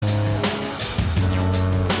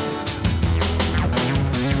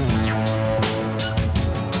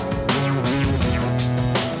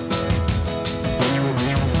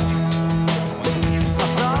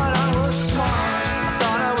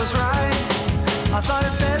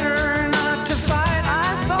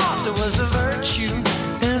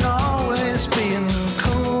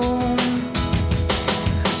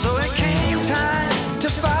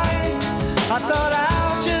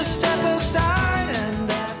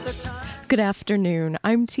Good afternoon.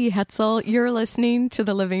 I'm T. Hetzel. You're listening to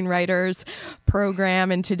the Living Writers program,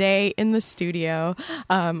 and today in the studio,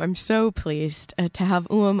 I'm so pleased to have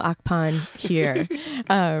Akpan here.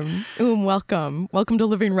 Welcome. Welcome to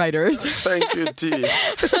Living Writers. Thank you, T.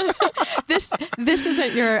 This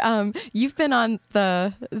isn't your. You've been on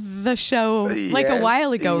the show like a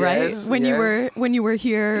while ago, right? When you were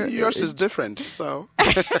here. Yours is different, so.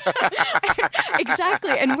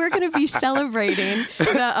 Exactly, and we're going to be celebrating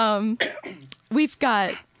the. We've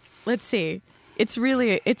got. Let's see. It's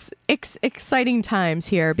exciting times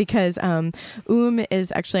here because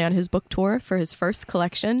is actually on his book tour for his first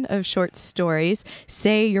collection of short stories.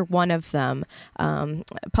 Say You're One of Them,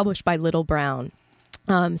 published by Little Brown.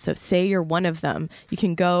 So Say You're One of Them. You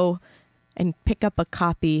can go and pick up a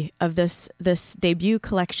copy of this debut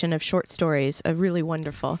collection of short stories. Really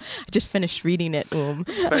wonderful. I just finished reading it.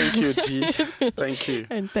 Thank you, T. Thank you.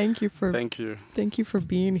 And thank you for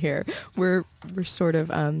being here. We're sort of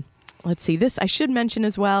let's see. This I should mention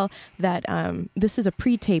as well that this is a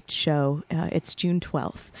pre-taped show. It's June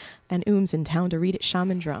 12th, and Oom's in town to read at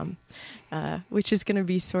Shaman Drum, which is going to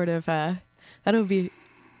be sort of that'll be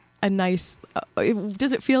a nice.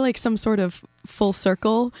 Does it feel like some sort of full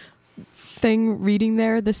circle thing reading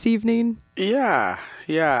there this evening? Yeah.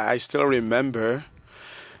 I still remember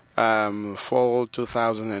fall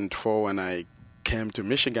 2004 when I came to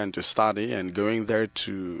Michigan to study and going there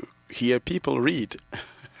to hear people read.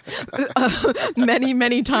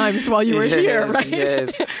 Many times while you were here, right?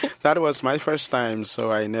 Yes, that was my first time,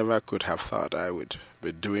 so I never could have thought I would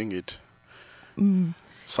be doing it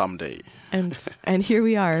someday. And here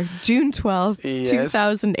we are, June 12th,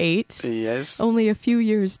 2008. Yes. Only a few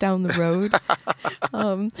years down the road.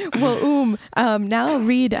 Now I'll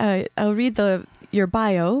read your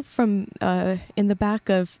bio from in the back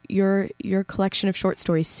of your collection of short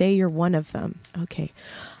stories. Say You're One of Them. Okay.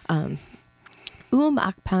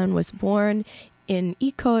 Akpan was born in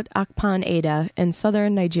Ikot Akpan Ada in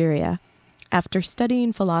southern Nigeria. After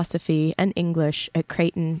studying philosophy and English at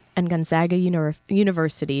Creighton and Gonzaga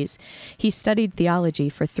universities, he studied theology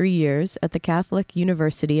for 3 years at the Catholic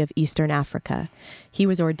University of Eastern Africa. He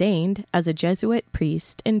was ordained as a Jesuit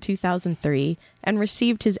priest in 2003 and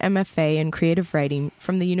received his MFA in creative writing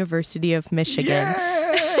from the University of Michigan.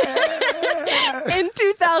 In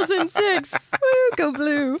 2006. Woo, go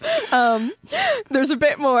blue. There's a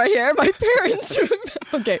bit more here. My parents...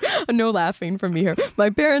 Okay, no laughing from me here. My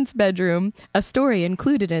parents' bedroom, a story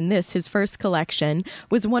included in this, his first collection,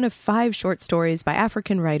 was one of 5 short stories by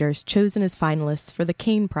African writers chosen as finalists for the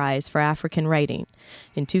Kane Prize for African Writing.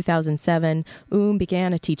 In 2007,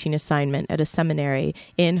 began a teaching assignment at a seminary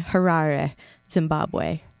in Harare,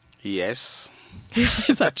 Zimbabwe. Yes.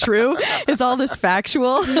 Is that true? Is all this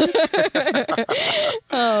factual?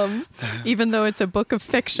 Even though it's a book of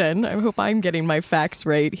fiction, I hope I'm getting my facts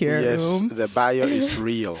right here. Yes, the bio is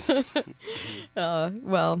real.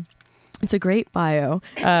 Well, it's a great bio.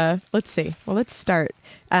 Let's see. Well, let's start.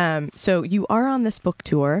 So you are on this book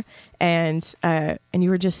tour, and you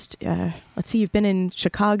were just let's see. You've been in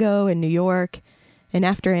Chicago and New York. And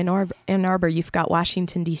after Ann Arbor, you've got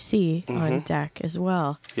Washington, D.C. on deck as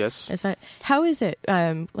well. Yes. How is it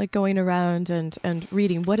like going around and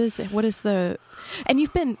reading? What is the... And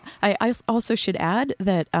you've been... I also should add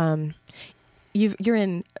that you're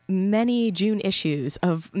in many June issues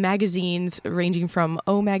of magazines ranging from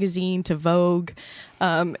O Magazine to Vogue.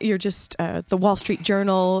 You're just... the Wall Street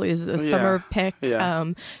Journal is a summer pick. Yeah.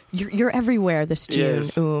 You're everywhere this June,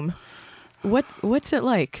 Yes. What's it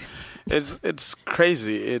like? It's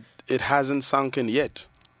crazy. It hasn't sunk in yet,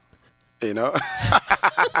 you know.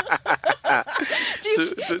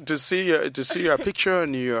 to see your picture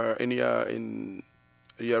in your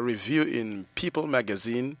review in People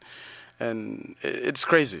magazine, and it's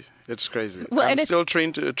crazy. It's crazy. Well, I'm still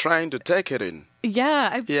trying to take it in.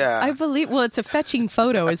 Yeah, I believe. Well, it's a fetching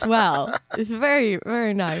photo as well. It's very,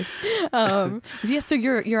 very nice. So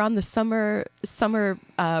you're on the summer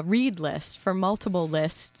read list for multiple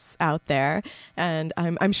lists out there, and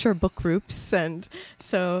I'm sure book groups, and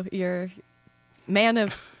so you're man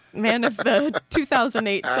of the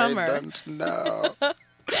 2008 summer. I don't know.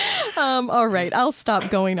 All right, I'll stop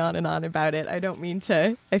going on and on about it. I don't mean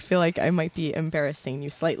to. I feel like I might be embarrassing you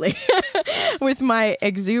slightly with my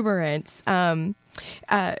exuberance. I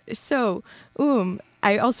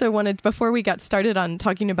also wanted, before we got started on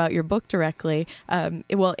talking about your book directly,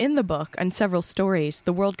 in the book, on several stories,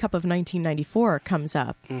 the World Cup of 1994 comes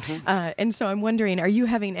up. And so I'm wondering, are you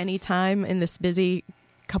having any time in this busy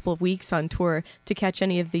couple of weeks on tour to catch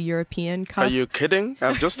any of the European Cup. Are you kidding?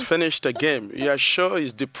 I've just finished a game. You are sure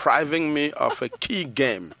it's depriving me of a key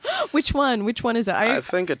game. Which one? Which one is it? I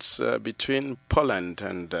think it's between Poland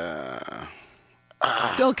and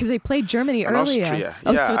because they played Germany earlier. Austria.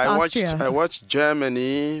 Oh, yeah, so it's Austria. I watched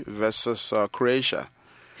Germany versus Croatia.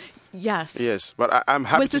 Yes. Yes, but I'm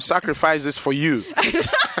happy to sacrifice this for you.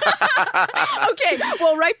 Okay,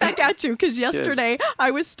 well, right back at you, because yesterday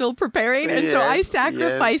I was still preparing, and so I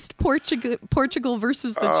sacrificed Portugal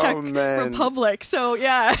versus the Czech Republic. So,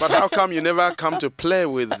 yeah. But how come you never come to play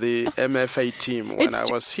with the MFA team when I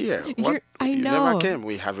was here? I know. You never came.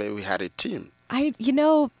 We had a team.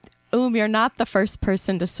 You're not the first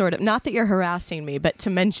person to sort of, not that you're harassing me, but to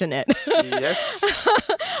mention it. Yes.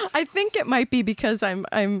 I think it might be because I'm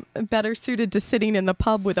better suited to sitting in the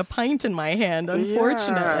pub with a pint in my hand,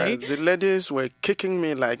 unfortunately. Yeah, the ladies were kicking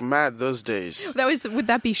me like mad those days. Would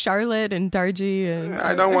that be Charlotte and Darji?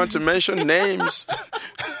 I don't want to mention names.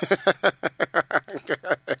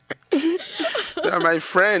 They're my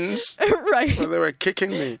friends. Right. But they were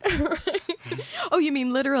kicking me. Right. Oh, you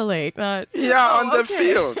mean literally? On the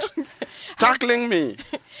field. Tackling me.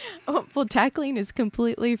 Oh, well, tackling is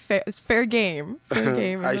completely fair. It's fair game. Fair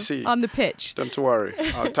game. I see. On the pitch. Don't worry.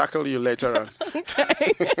 I'll tackle you later on.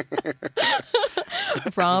 Okay.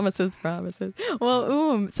 Promises.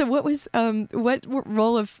 Well, so what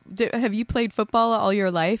role have you played football all your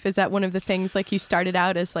life? Is that one of the things, like, you started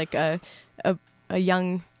out as like a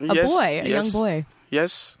young boy?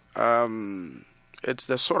 Yes. It's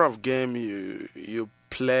the sort of game you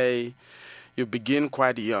play. You begin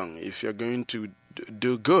quite young if you're going to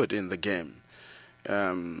do good in the game.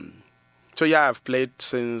 So I've played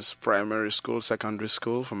since primary school, secondary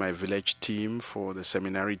school, for my village team, for the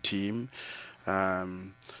seminary team.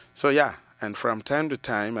 And from time to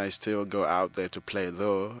time I still go out there to play,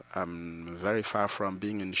 though I'm very far from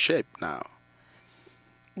being in shape now.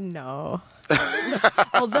 No.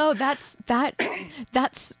 Although that's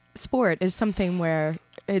sport is something where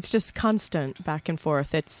it's just constant back and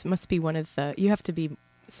forth. Must be one of you have to be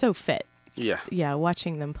so fit. Yeah,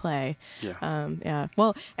 watching them play. Yeah.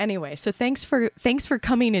 Well, anyway, so thanks for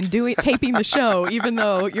coming and taping the show, even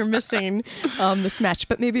though you're missing this match.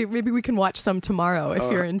 But maybe we can watch some tomorrow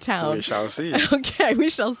if you're in town. We shall see. Okay, we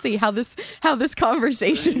shall see how this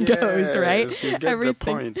conversation goes. Right? You get the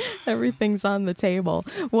point. Everything's on the table.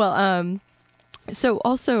 Well, so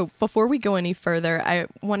also before we go any further, I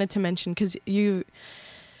wanted to mention, because you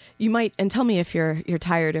might, and tell me if you're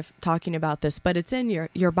tired of talking about this, but it's in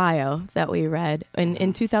your bio that we read.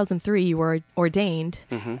 In 2003, you were ordained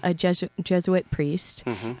a Jesuit priest,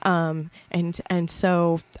 and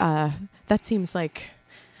so that seems like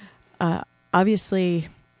obviously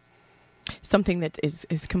something that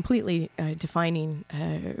is completely defining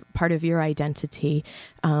part of your identity.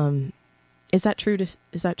 Is that true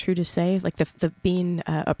to say? Like the being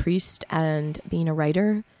a priest and being a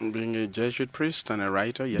writer? Being a Jesuit priest and a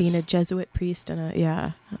writer, yes. Being a Jesuit priest and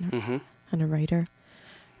a writer.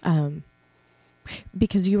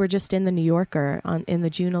 Because you were just in the New Yorker in the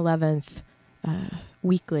June 11th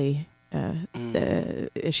weekly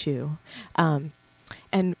issue.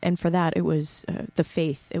 And for that, it was the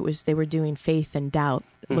faith. They were doing faith and doubt.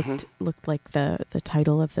 Looked like the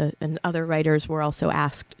title of and other writers were also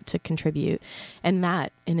asked to contribute, and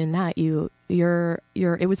in that it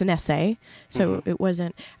was an essay, so it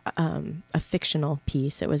wasn't a fictional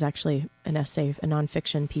piece. It was actually an essay, a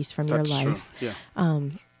nonfiction piece from your life,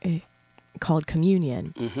 called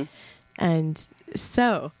Communion, and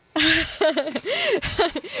so.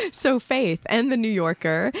 So faith and the New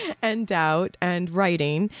Yorker and doubt and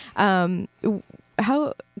writing.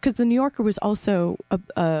 Because the New Yorker was also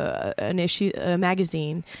an issue, a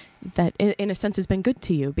magazine that, in a sense, has been good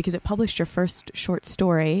to you because it published your first short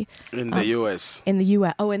story in the U.S. In the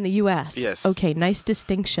U.S. Oh, in the U.S. Yes. Okay, nice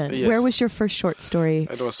distinction. Yes. Where was your first short story?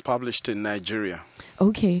 It was published in Nigeria.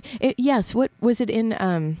 Okay. Yes. What was it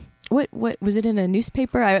in? What was it in a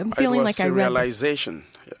newspaper? I'm feeling like I read. Serialization.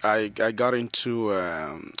 I got into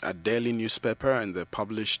a daily newspaper, and they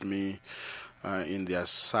published me in their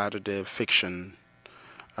Saturday fiction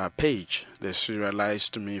page. They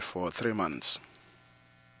serialized me for 3 months.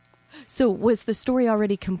 So was the story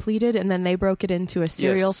already completed, and then they broke it into a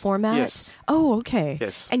serial format? Yes. Oh, okay.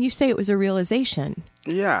 Yes. And you say it was a realization.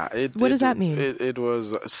 Yeah. What does that mean? It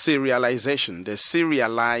was serialization. They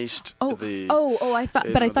serialized the. I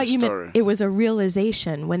thought you meant it was a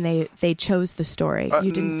realization when they chose the story.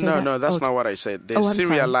 You didn't say that? No, that's not what I said. They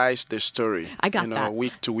serialized the story. I got that.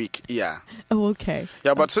 Week to week. Yeah. Oh, okay.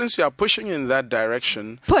 Yeah, but since you are pushing in that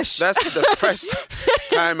direction, push. That's the first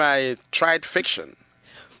time I tried fiction.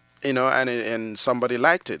 and somebody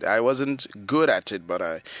liked it. I wasn't good at it,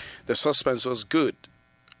 but the suspense was good.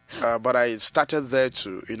 But I started there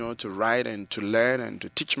to write and to learn and to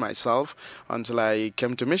teach myself until I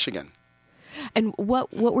came to Michigan. And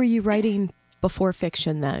what were you writing before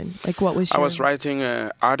fiction then? Like, what was I was writing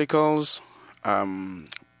articles,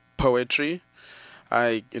 poetry.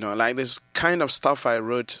 Like this kind of stuff I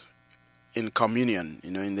wrote in Communion,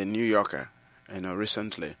 in the New Yorker,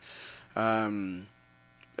 recently.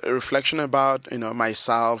 A reflection about,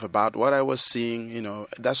 myself, about what I was seeing,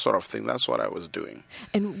 that sort of thing. That's what I was doing.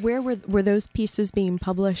 And where were those pieces being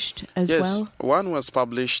published as well? Yes, one was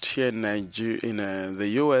published here in the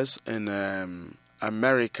U.S., in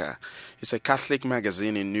America. It's a Catholic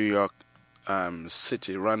magazine in New York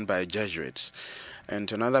City run by Jesuits.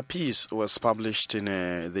 And another piece was published in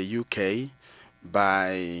the UK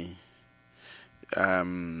by,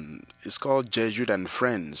 it's called Jesuit and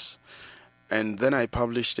Friends. And then I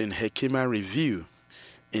published in Hekima Review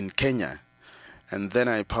in Kenya. And then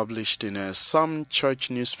I published in some church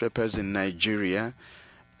newspapers in Nigeria.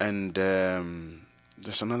 And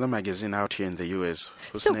there's another magazine out here in the U.S.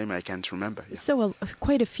 whose name I can't remember. Yeah. So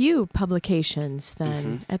quite a few publications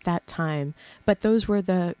then at that time. But those were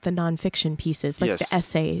the nonfiction pieces, like the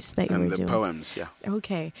essays that you were doing. And the poems, yeah.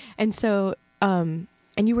 Okay. And so...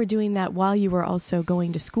 and you were doing that while you were also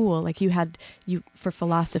going to school, like you for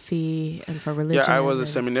philosophy and for religion. Yeah, I was a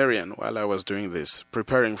seminarian while I was doing this,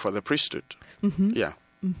 preparing for the priesthood. Mm-hmm. Yeah.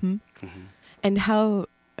 Mm-hmm. Mm-hmm. And how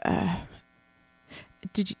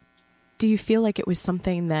do you feel like it was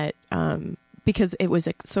something that because it was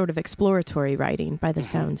a sort of exploratory writing by the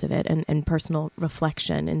sounds of it, and personal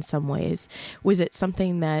reflection in some ways, was it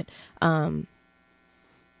something that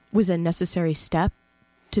was a necessary step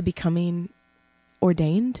to becoming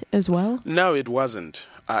ordained as well? No, it wasn't.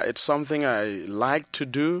 It's something I like to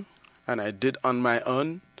do, and I did on my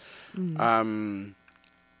own.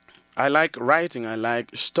 I like writing. I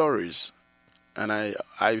like stories, and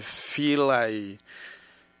I feel I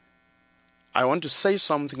want to say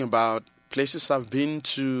something about places I've been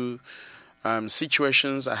to,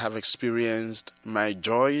 situations I have experienced, my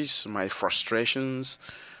joys, my frustrations.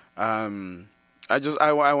 I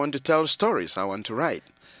want to tell stories. I want to write.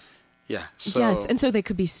 Yeah. So, yes, and so they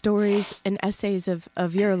could be stories and essays of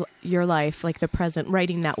your life, like the present,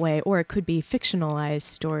 writing that way, or it could be fictionalized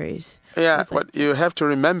stories. Yeah, but you have to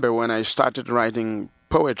remember, when I started writing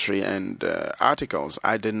poetry and articles,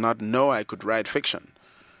 I did not know I could write fiction.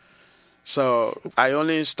 So I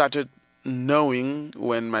only started knowing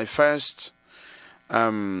when my first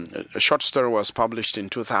short story was published in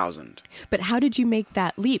 2000. But how did you make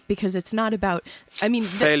that leap? Because it's not about,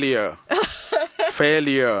 failure.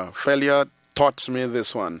 Failure taught me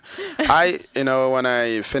this one. When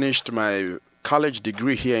I finished my college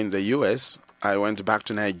degree here in the U.S., I went back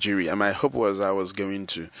to Nigeria. My hope was I was going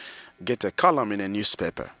to get a column in a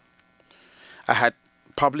newspaper. I had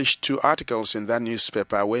published 2 articles in that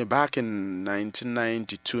newspaper way back in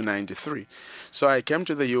 1992-93. So I came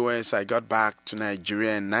to the U.S., I got back to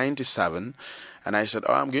Nigeria in 97, and I said,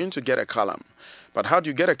 I'm going to get a column. But how do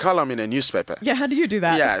you get a column in a newspaper? Yeah, how do you do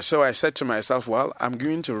that? Yeah, so I said to myself, well, I'm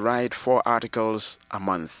going to write 4 articles a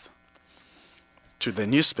month to the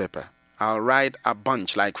newspaper. I'll write a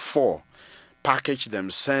bunch, like 4, package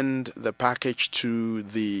them, send the package to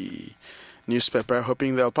the newspaper,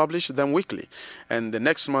 hoping they'll publish them weekly. And the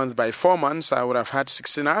next month, by 4 months, I would have had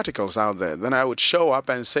 16 articles out there. Then I would show up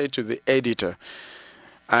and say to the editor,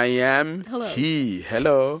 I am he.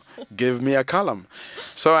 Hello, give me a column.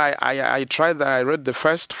 So I tried that. I read the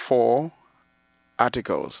first 4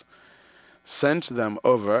 articles, sent them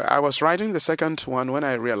over. I was writing the second one when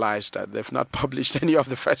I realized that they've not published any of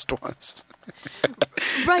the first ones.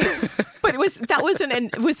 Right. But was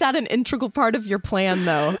that an integral part of your plan,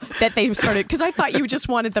 though, that they started? Because I thought you just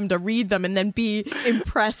wanted them to read them and then be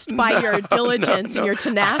impressed by your diligence and your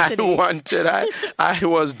tenacity. I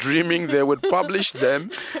was dreaming they would publish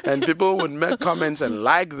them and people would make comments and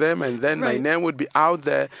like them, and then my name would be out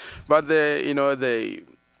there. But they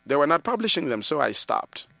were not publishing them, so I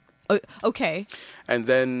stopped. Okay. And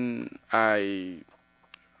then I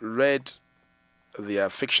read the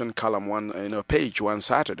fiction column page one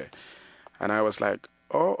Saturday, and I was like,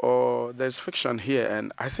 oh, there's fiction here,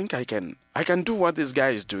 and I think I can do what this guy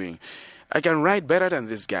is doing. I can write better than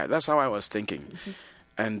this guy. That's how I was thinking.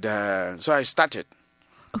 And so I started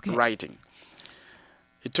writing.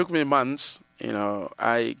 It took me months.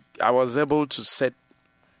 I was able to set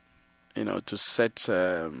up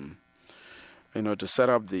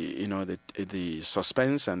the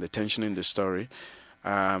suspense and the tension in the story.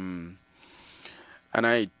 And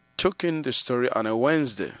I took in the story on a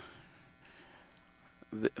Wednesday.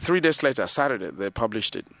 3 days later, Saturday, they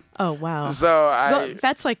published it. Oh, wow. So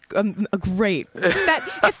that's like a great.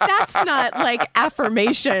 If that's not like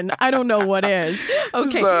affirmation, I don't know what is.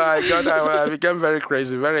 Okay. So I became very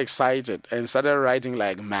crazy, very excited, and started writing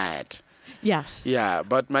like mad. Yes. Yeah,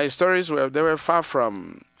 but my stories were far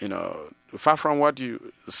from what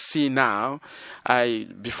you see now.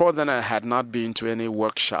 Before then I had not been to any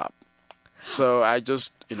workshop. So I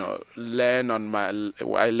just, learned on my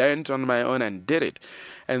own and did it.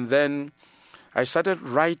 And then I started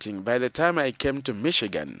writing. By the time I came to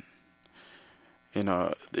Michigan,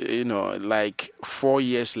 like 4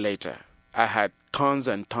 years later, I had tons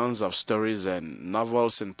and tons of stories and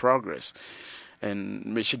novels in progress. And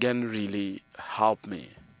Michigan really helped me,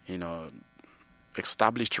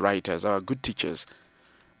 established writers, our good teachers,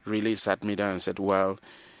 really sat me down and said, well,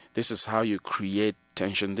 this is how you create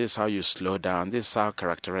tension, this is how you slow down, this is how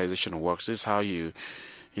characterization works, this is how you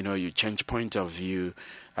change point of view.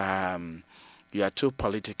 You are too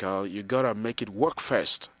political, you got to make it work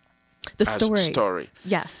first. The story.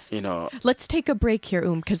 Yes. Let's take a break here,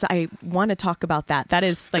 because I want to talk about that. That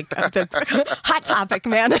is like the hot topic,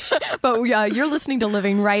 man. But you're listening to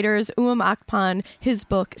Living Writers. Akpan, his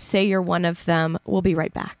book, Say You're One of Them. We'll be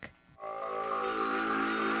right back.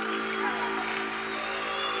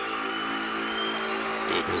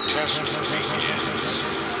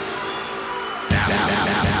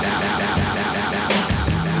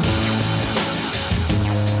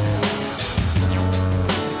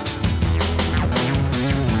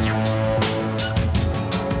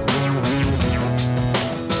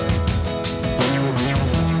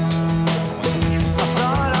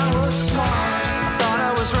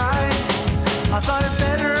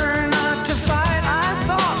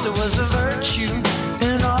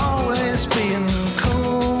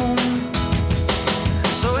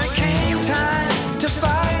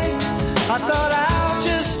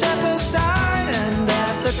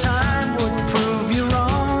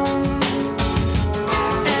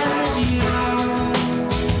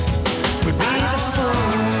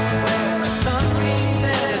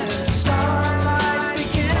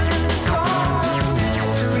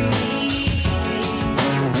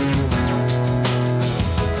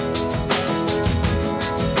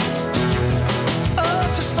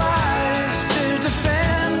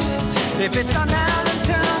 If it's not now, then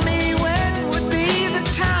tell me when would be the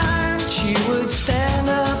time she would stand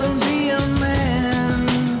up and be a man.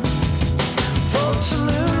 For to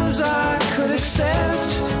lose I could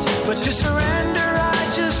accept, but to surrender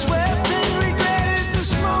I just wept and regretted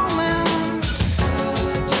this moment.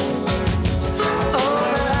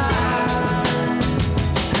 Oh,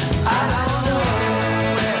 I don't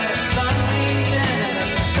know where the sun began and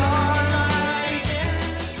the starlight began.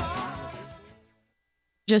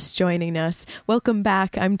 Just joining us. Welcome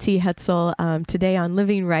back. I'm T. Hetzel. Today on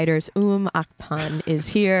Living Writers, Akpan is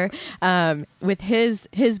here with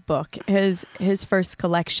his book, his first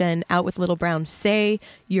collection, out with Little Brown. Say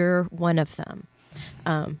You're One of Them.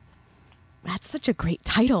 That's such a great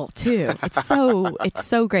title too. It's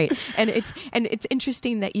so great, and it's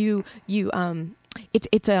interesting that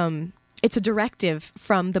it's a directive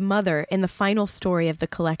from the mother in the final story of the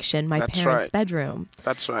collection, My Parents' Bedroom.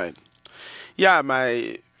 That's right. Yeah,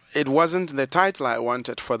 it wasn't the title I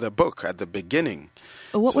wanted for the book at the beginning.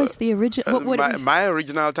 What was the original? My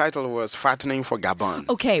original title was Fattening for Gabon.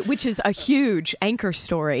 Okay, which is a huge anchor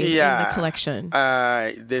story in the collection.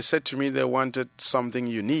 They said to me they wanted something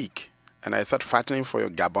unique, and I thought Fattening for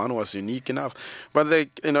Gabon was unique enough. But they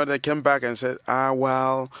came back and said,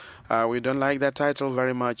 we don't like that title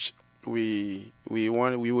very much. We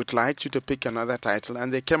would like you to pick another title,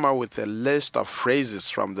 and they came out with a list of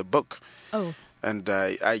phrases from the book. Oh. And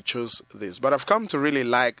I chose this. But I've come to really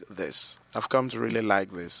like this. So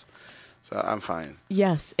I'm fine.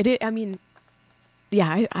 Yes. I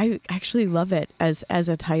actually love it as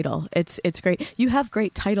a title. It's great. You have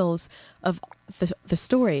great titles of the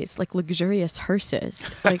stories, like Luxurious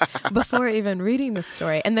Hearses, like before even reading the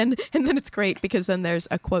story. And then it's great because then there's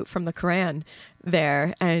a quote from the Quran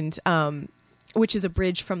there, and which is a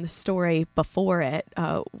bridge from the story before it.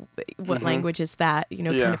 What language is that?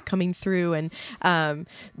 Kind of coming through, and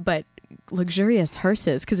but luxurious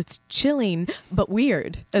hearses, because it's chilling but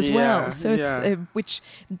weird as well. So it's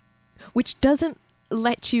which doesn't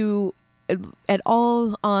let you at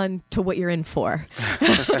all on to what you're in for.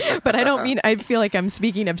 But I feel like I'm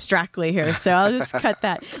speaking abstractly here, so I'll just cut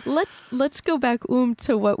that. Let's go back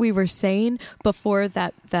to what we were saying before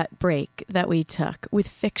that break that we took with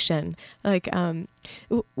fiction. Like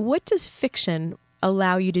what does fiction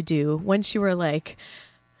allow you to do once you were like,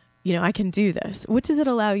 I can do this? What does it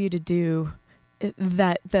allow you to do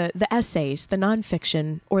that the essays, the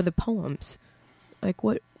nonfiction, or the poems? Like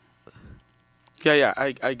what? Yeah.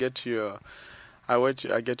 I get your,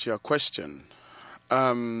 I get your question.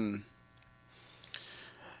 It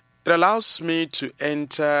allows me to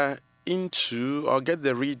enter into or get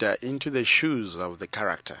the reader into the shoes of the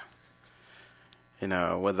character.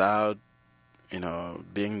 Without,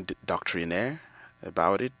 being doctrinaire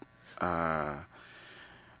about it.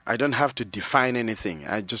 I don't have to define anything.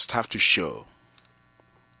 I just have to show.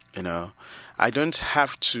 I don't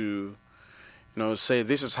have to, say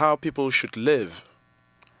this is how people should live.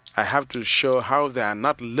 I have to show how they are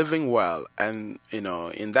not living well. And,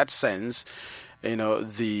 in that sense,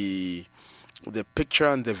 the picture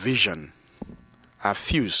and the vision are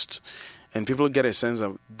fused. And people get a sense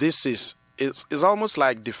of this is almost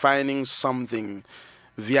like defining something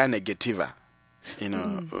via negativa. It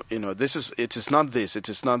is not this, it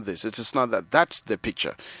is not this, it is not that. That's the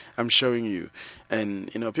picture I'm showing you.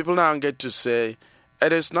 And, people now get to say,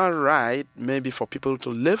 it is not right maybe for people to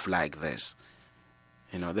live like this.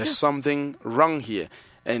 There's something wrong here.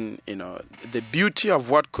 And, the beauty of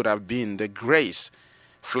what could have been, the grace,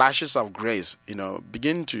 flashes of grace,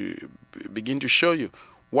 begin to show you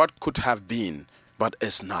what could have been, but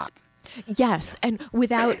is not. Yes, and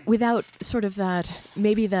without sort of that,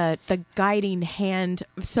 maybe the guiding hand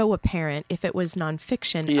so apparent if it was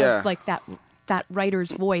nonfiction, of like that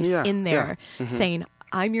writer's voice in there saying,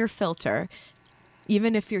 I'm your filter,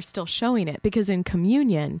 even if you're still showing it. Because in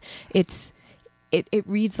Communion, it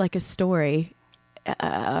reads like a story,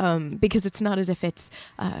 because it's not as if it's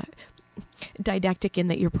didactic in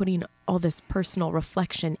that you're putting all this personal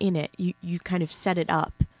reflection in it. You kind of set it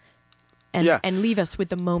up. And leave us with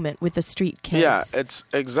the moment, with the street kids. Yeah, it's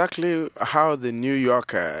exactly how the New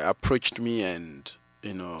Yorker approached me and,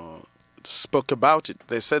 spoke about it.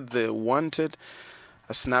 They said they wanted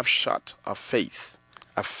a snapshot of faith,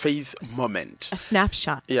 a faith moment. A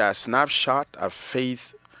snapshot. Yeah, a snapshot of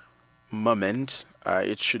faith moment.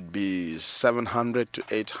 It should be 700 to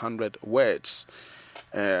 800 words.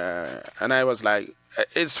 And I was like,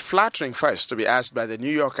 it's flattering first to be asked by the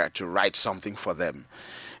New Yorker to write something for them.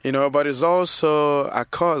 But it's also a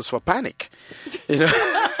cause for panic. Yeah.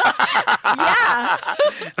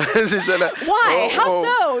 Why? How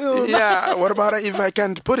so? Yeah. What about if I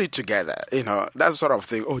can't put it together? That sort of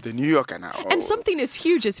thing. Oh, the New Yorker now. And something as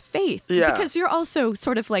huge as faith. Yeah. Because you're also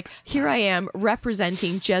sort of like, here I am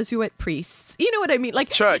representing Jesuit priests. You know what I mean? Like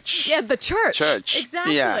church. Yeah, the church. Church.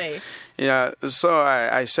 Exactly. Yeah. So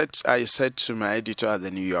I said to my editor at the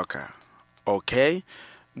New Yorker, okay,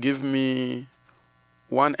 give me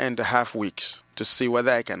 1.5 weeks to see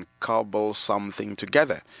whether I can cobble something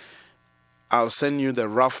together. I'll send you the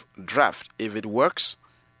rough draft. If it works,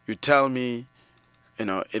 you tell me,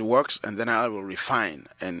 it works, and then I will refine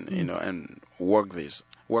and and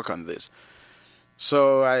work on this.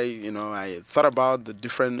 So I thought about the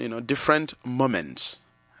different moments,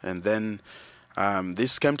 and then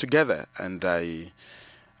this came together. And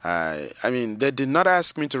I mean, they did not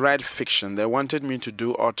ask me to write fiction. They wanted me to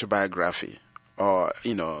do autobiography, or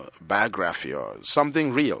biography, or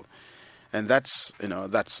something real, and that's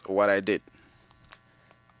what I did.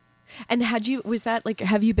 And have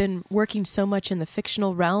you been working so much in the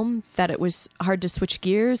fictional realm that it was hard to switch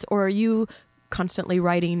gears, or are you constantly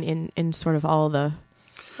writing in sort of all the?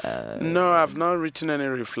 No, I've not written any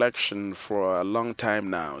reflection for a long time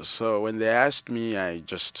now. So when they asked me,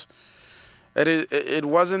 it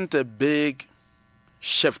wasn't a big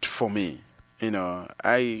shift for me.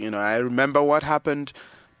 I remember what happened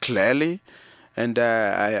clearly, and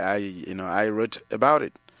I wrote about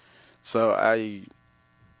it. So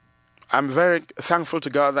I'm very thankful to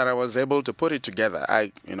God that I was able to put it together.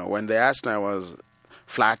 When they asked me, I was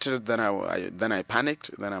flattered. Then I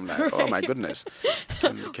panicked. Then I'm like, right. Oh my goodness,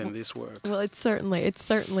 can this work? Well, it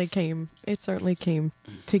certainly came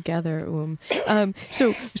together.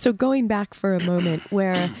 So going back for a moment,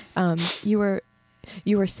 where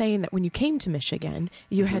you were saying that when you came to Michigan,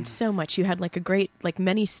 you had so much. You had like a great, like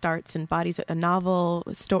many starts and bodies, a novel,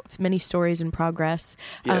 many stories in progress.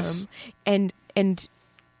 Yes. And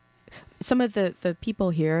some of the people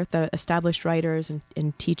here, the established writers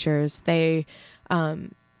and teachers, they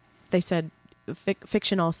said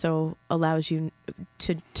fiction also allows you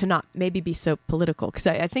to not maybe be so political. Because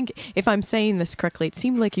I think, if I'm saying this correctly, it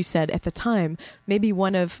seemed like you said at the time, maybe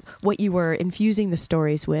one of what you were infusing the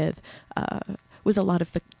stories with was a lot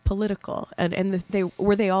of the political. And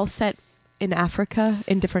were they all set in Africa,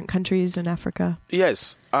 in different countries in Africa?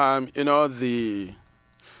 Yes.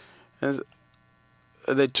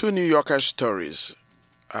 The two New Yorker stories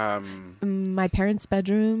My parents'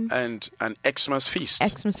 bedroom. and an Xmas Feast.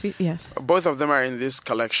 Xmas Feast, yes. Both of them are in this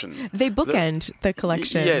collection. They bookend the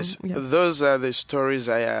collection. Yes, Yeah. those are the stories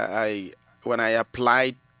I when I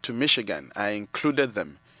applied to Michigan, I included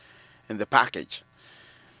them in the package.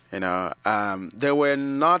 They were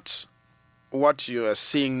not what you are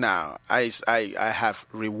seeing now. I have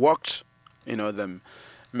reworked, them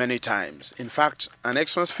many times. In fact, an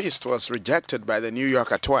Xmas Feast was rejected by the New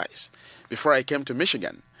Yorker twice before I came to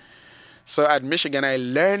Michigan. So at Michigan, I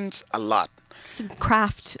learned a lot. Some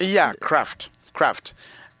craft. Yeah, craft.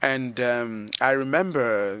 And I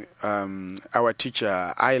remember our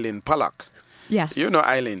teacher, Eileen Pollock. Yes. You know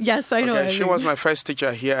Eileen? Yes, I know Eileen. She was my first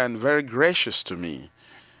teacher here and very gracious to me.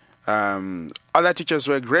 Other teachers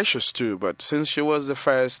were gracious too, but since she was the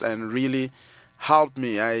first and really helped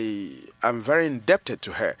me, I'm very indebted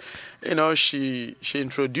to her. She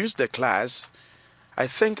introduced the class. I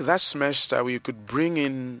think that semester we could bring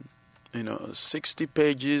in, 60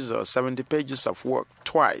 pages or 70 pages of work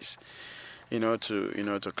twice,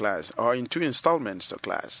 to class, or in 2 installments to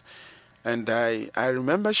class. And I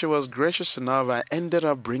remember she was gracious enough. I ended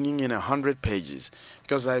up bringing in 100 pages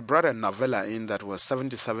because I brought a novella in that was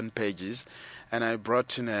 77 pages, and I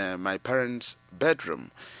brought in my parents'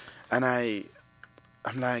 bedroom. And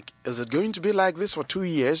I'm like, is it going to be like this for 2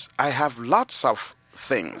 years? I have lots of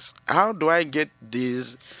things. How do I get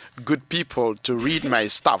these good people to read my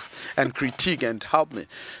stuff and critique and help me?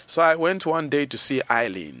 So I went one day to see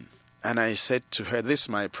Eileen, and I said to her, this is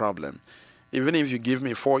my problem. Even if you give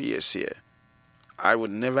me 4 years here, I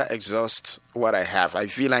would never exhaust what I have. I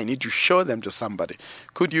feel I need to show them to somebody.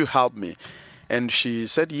 Could you help me? And she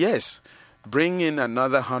said, yes, bring in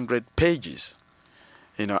another 100 pages,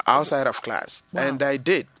 outside of class. Wow. And I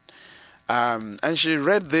did. And she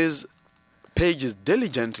read these pages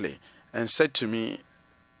diligently and said to me,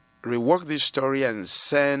 rework this story and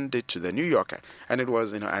send it to the New Yorker. And it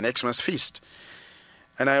was, an Xmas Feast.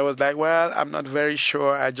 And I was like, well, I'm not very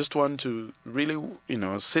sure. I just want to really,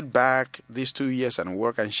 sit back these 2 years and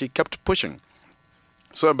work. And she kept pushing.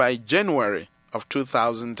 So by January of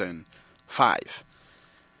 2005,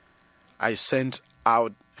 I sent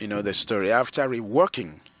out, the story after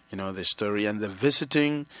reworking, the story and the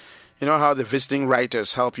visiting, how the visiting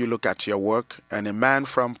writers help you look at your work. And a man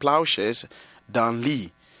from Plowshares, Don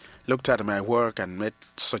Lee, looked at my work and made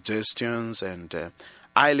suggestions. And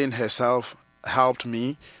Eileen herself helped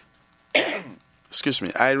me. Excuse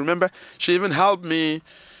me. I remember she even helped me,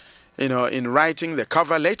 in writing the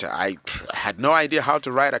cover letter. I had no idea how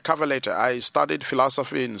to write a cover letter. I studied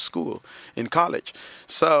philosophy in college.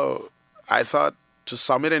 So I thought to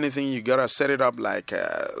submit anything, you got to set it up like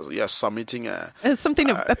you're submitting a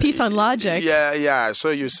piece on logic. Yeah.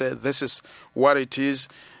 So you said, this is what it is.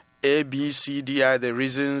 A, B, C, D are the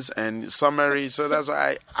reasons and summary. So that's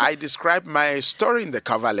why I described my story in the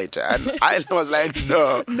cover letter. And I was like,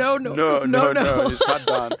 no, it's not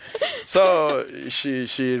done. So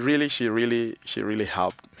she really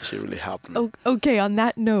helped. She really helped me. Oh, okay, on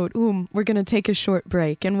that note, we're going to take a short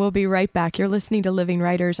break and we'll be right back. You're listening to Living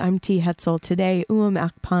Writers. I'm T. Hetzel. Today,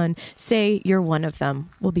 Akpan, say you're one of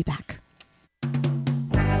them. We'll be back.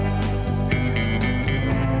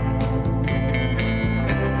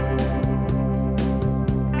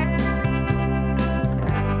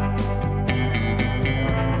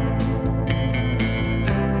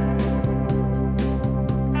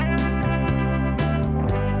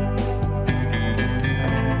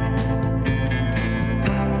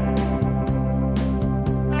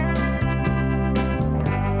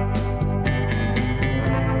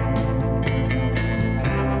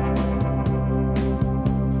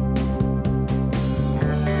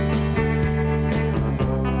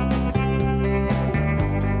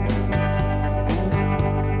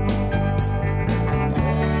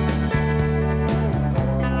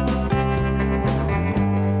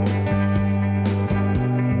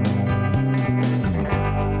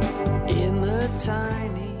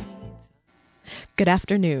 Good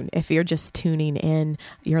afternoon. If you're just tuning in,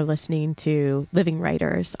 you're listening to Living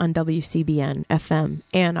Writers on WCBN FM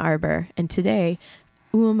Ann Arbor. And today,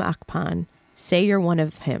 Akpan, say you're one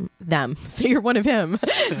of them. Say you're one of him.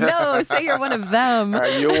 No, say you're one of them. Are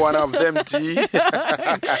you one of them, T?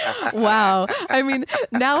 Wow. I mean,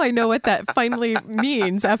 now I know what that finally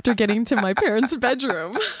means after getting to my parents'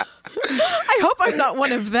 bedroom. I hope I'm not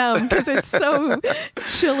one of them because it's so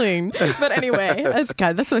chilling. But anyway,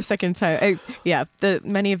 that's my second time.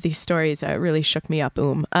 Many of these stories really shook me up,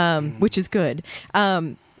 which is good.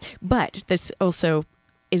 But this also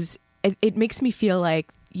it makes me feel like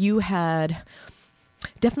you had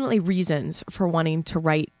definitely reasons for wanting to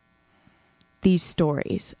write these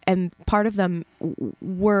stories, and part of them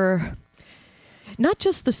were not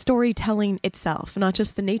just the storytelling itself, not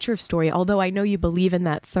just the nature of story, although I know you believe in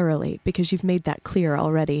that thoroughly because you've made that clear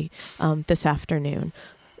already this afternoon.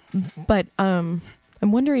 But I'm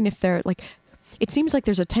wondering if it seems like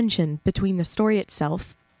there's a tension between the story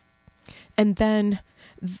itself and then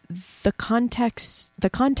the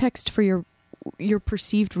context for your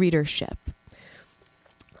perceived readership,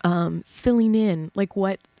 filling in like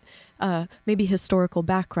what maybe historical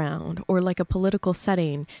background or like a political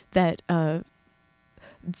setting that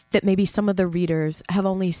maybe some of the readers have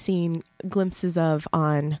only seen glimpses of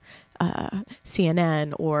on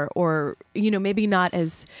CNN or maybe not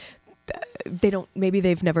as maybe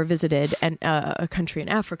they've never visited a country in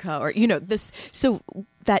Africa or this. So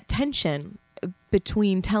that tension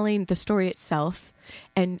between telling the story itself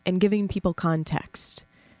and giving people context,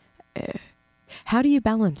 how do you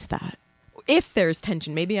balance that? If there's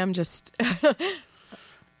tension, maybe I'm just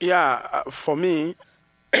for me.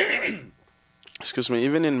 Excuse me,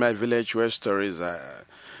 even in my village where stories are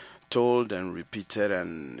told and repeated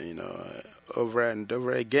and, over and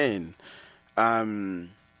over again,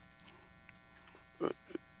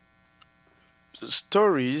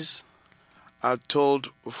 stories are told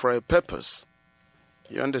for a purpose.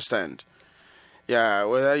 You understand? Yeah,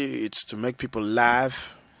 whether it's to make people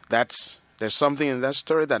laugh, there's something in that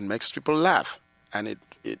story that makes people laugh, and it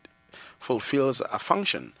fulfills a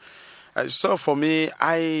function. So for me,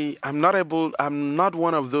 I'm not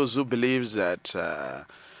one of those who believes that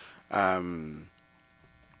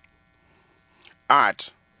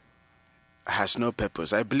art has no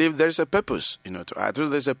purpose. I believe there's a purpose, to art.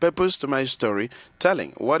 There's a purpose to my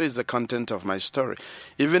storytelling. What is the content of my story?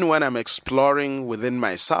 Even when I'm exploring within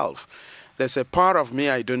myself, there's a part of me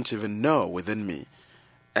I don't even know within me,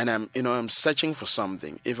 and I'm searching for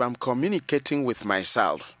something. If I'm communicating with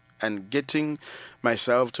myself and getting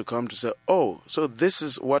myself to come to say, oh, so this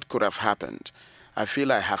is what could have happened, I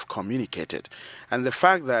feel I have communicated. And the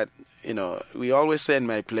fact that, we always say in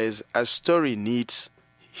my plays, a story needs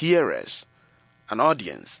hearers, an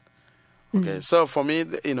audience. Okay, so for me,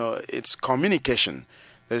 it's communication.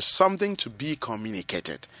 There's something to be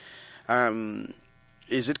communicated.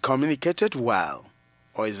 Is it communicated well,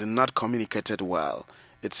 or is it not communicated well?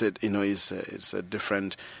 It's a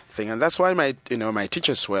different thing, and that's why my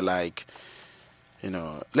teachers were like,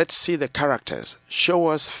 let's see the characters, show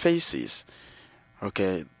us faces.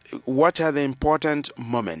 Okay, what are the important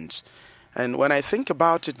moments? And when I think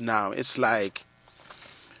about it now, it's like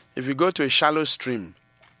if you go to a shallow stream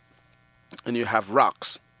and you have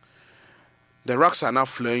rocks, the rocks are not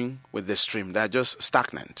flowing with the stream; they're just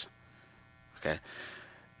stagnant. Okay,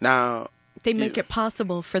 now they make it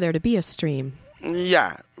possible for there to be a stream.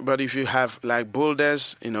 Yeah, but if you have like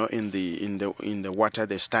boulders, in the water,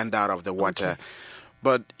 they stand out of the water. Okay.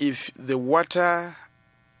 But if the water,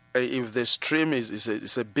 if the stream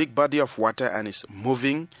is a big body of water and it's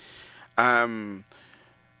moving, the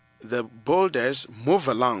boulders move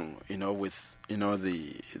along, with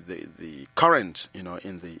the current,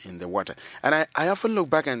 in the water. And I often look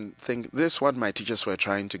back and think this is what my teachers were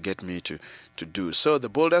trying to get me to do. So the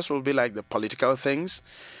boulders will be like the political things,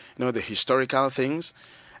 the historical things,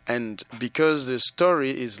 and because the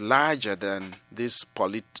story is larger than this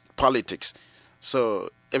politics, so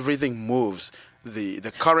everything moves.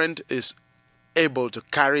 The current is able to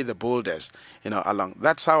carry the boulders, along.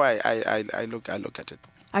 That's how I look at it.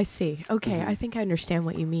 I see. Okay, I think I understand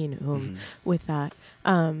what you mean with that.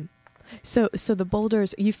 So the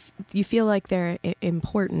boulders, you feel like they're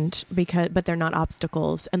important but they're not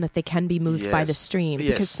obstacles, and that they can be moved by the stream.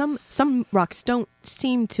 Yes. Because some rocks don't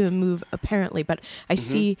seem to move apparently, but I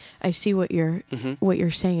see what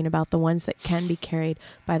you're saying about the ones that can be carried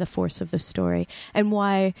by the force of the story, and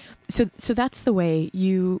why. So that's the way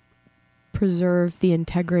you preserve the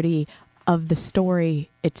integrity of the story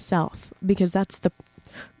itself, because that's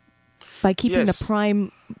by keeping the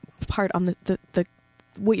prime part on the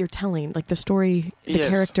what you're telling, like the story, the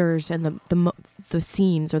characters, and the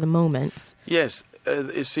scenes or the moments. Yes,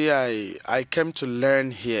 you see, I came to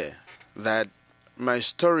learn here that my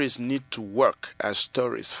stories need to work as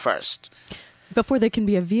stories first before they can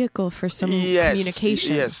be a vehicle for some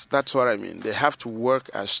communication. Yes, that's what I mean. They have to work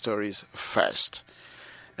as stories first,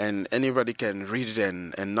 and anybody can read it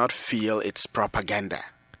and not feel it's propaganda.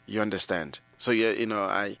 You understand? So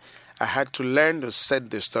I had to learn to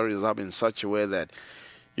set the stories up in such a way that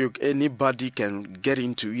anybody can get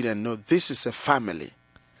into it and know this is a family.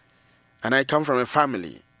 And I come from a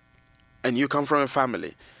family. And you come from a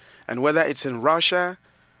family. And whether it's in Russia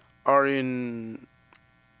or in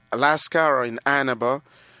Alaska or in Annaba,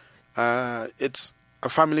 it's a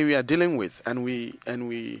family we are dealing with, and we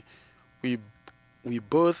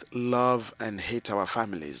both love and hate our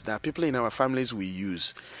families. There are people in our families we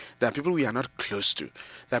use. There are people we are not close to.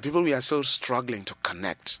 There are people we are still struggling to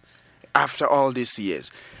connect after all these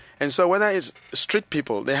years. And so whether it's street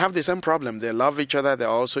people, they have the same problem. They love each other. They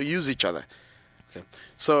also use each other. Okay.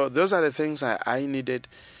 So those are the things I needed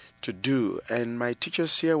to do. And my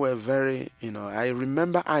teachers here were very, I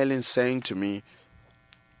remember Eileen saying to me,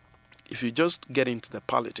 if you just get into the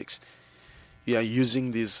politics, you are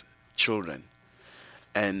using these children.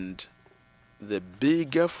 And the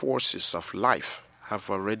bigger forces of life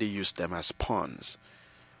have already used them as pawns.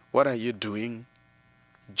 What are you doing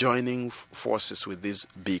joining forces with these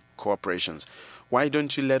big corporations? Why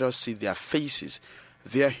don't you let us see their faces,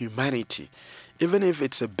 their humanity? Even if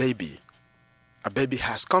it's a baby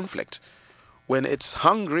has conflict. When he's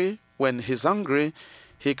hungry,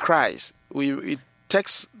 he cries. It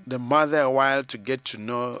takes the mother a while to get to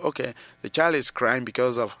know, okay, the child is crying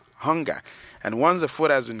because of hunger. And once the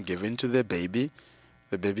food has been given to the baby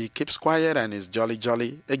keeps quiet and is jolly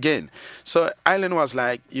again. So Eileen was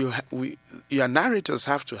like, your narrators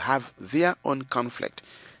have to have their own conflict.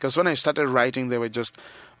 Because when I started writing, they were just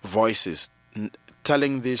voices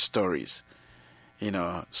telling these stories.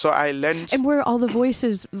 So I learned. And were all the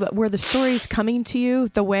voices, were the stories coming to you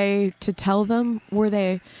the way to tell them? Were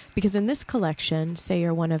they, because in this collection, say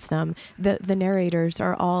you're one of them, the narrators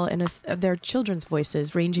are all they're children's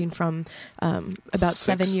voices ranging from about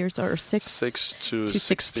 7 years or 6 to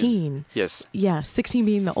 16. Yes. Yeah, 16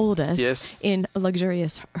 being the oldest. Yes. In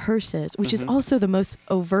luxurious hearses, which is also the most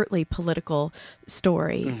overtly political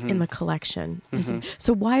story in the collection.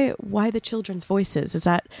 So why the children's voices? Is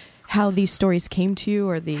that how these stories came to you,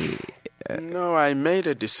 or the... No, I made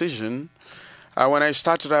a decision. When I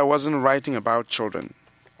started, I wasn't writing about children.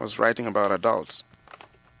 I was writing about adults.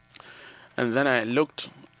 And then I looked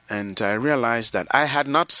and I realized that I had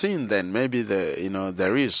not seen then, maybe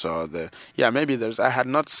there is, or maybe there's, I had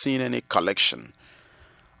not seen any collection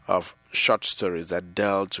of short stories that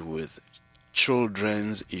dealt with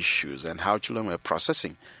children's issues and how children were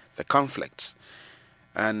processing the conflicts.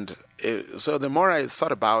 And so the more I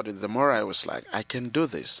thought about it, the more I was like, I can do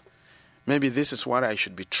this. Maybe this is what I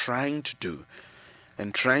should be trying to do,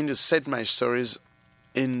 and trying to set my stories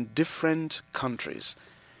in different countries.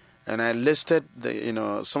 And I listed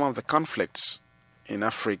some of the conflicts in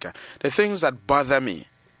Africa, the things that bother me,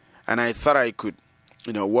 and I thought I could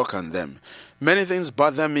work on them. Many things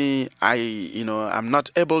bother me. I'm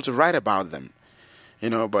not able to write about them,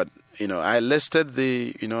 but I listed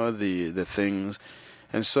the things.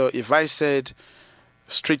 And so if I said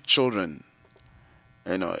street children,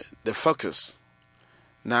 the focus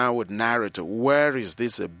now would narrow to where is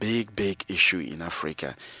this a big issue in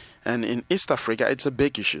Africa. And in East Africa, it's a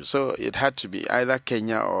big issue. So it had to be either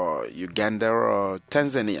Kenya or Uganda or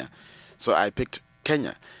Tanzania. So I picked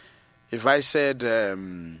Kenya. If I said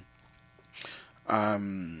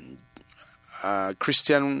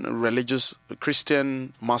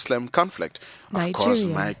Christian-Muslim conflict. Nigeria. Of course,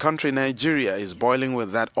 my country, Nigeria, is boiling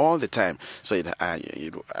with that all the time. So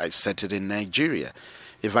I set it in Nigeria.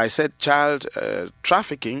 If I said child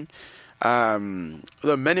trafficking,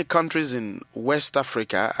 many countries in West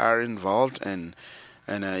Africa are involved, and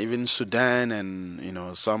even Sudan, and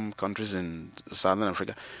some countries in Southern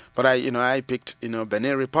Africa. But I picked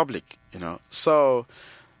Benin Republic. So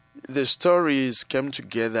the stories came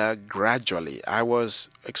together gradually. I was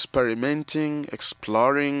experimenting,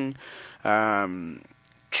 exploring,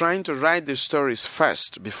 trying to write the stories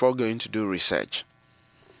first before going to do research.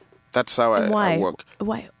 That's how I work.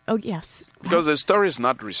 Why? Oh, yes. Because the story is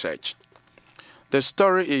not research. The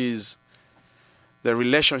story is the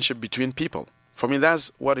relationship between people. For me,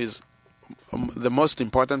 that's what is the most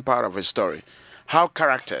important part of a story. How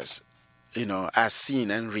characters are seen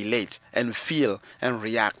and relate and feel and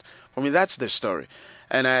react. For me, that's the story.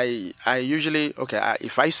 And I usually,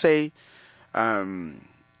 if I say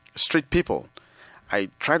street people, I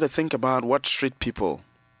try to think about what street people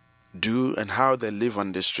do and how they live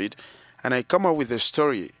on the street. And I come up with a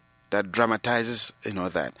story that dramatizes,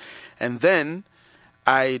 that. And then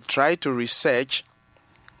I try to research,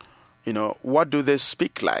 what do they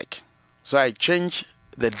speak like? So I change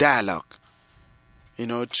the dialogue,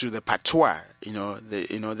 to the patois,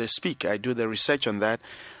 they speak. I do the research on that.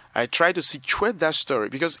 I try to situate that story,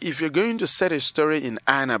 because if you're going to set a story in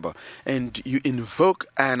Annaba and you invoke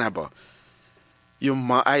Annaba,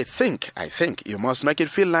 I think you must make it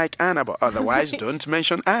feel like Annaba. Otherwise, don't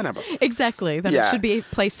mention Annaba. Exactly. Then it should be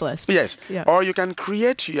placeless. Yes. Yeah. Or you can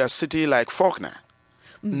create your city like Faulkner.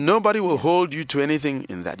 Nobody will hold you to anything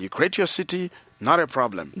in that. You create your city, Not a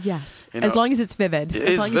problem. Yes. You As know, long as it's vivid. it As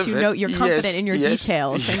is long as you vivid. know you're confident Yes, in your yes,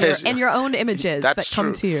 details yes. and your own images That's that come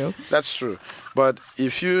true. to you. That's true. But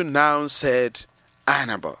if you now said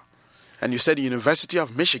Annabelle, and you said University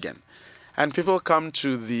of Michigan, and people come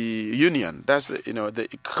to the Union, they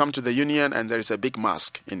come to the Union and there is a big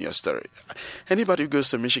mosque in your story. Anybody who goes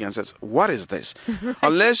to Michigan says, what is this? Right.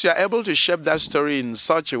 Unless you're able to shape that story in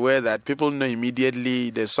such a way that people know immediately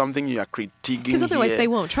there's something you are critiquing. Because otherwise here. they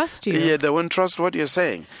won't trust you. Yeah, they won't trust what you're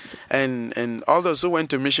saying. And all those who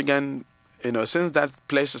went to Michigan, since that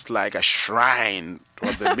place is like a shrine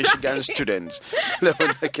for the Michigan students. So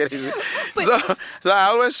I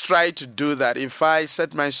always try to do that. If I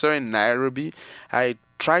set my story in Nairobi, I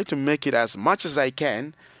try to make it as much as I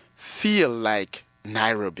can feel like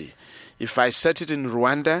Nairobi. If I set it in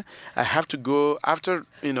Rwanda, I have to go after,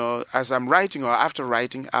 as I'm writing or after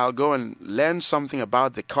writing, I'll go and learn something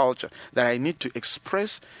about the culture that I need to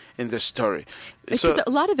express in the story. Because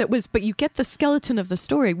a lot of it was, but you get the skeleton of the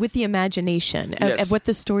story with the imagination Yes. of what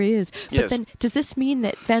the story is. But Yes. then, does this mean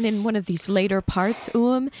that then in one of these later parts,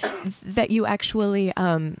 that you actually,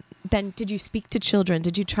 then did you speak to children?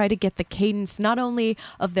 Did you try to get the cadence not only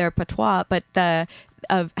of their patois, but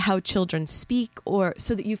of how children speak, or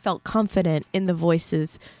so that you felt confident in the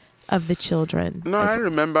voices of the children? No, I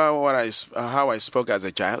remember how I spoke as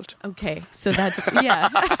a child. Okay, so that's, yeah.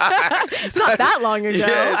 It's not that long ago.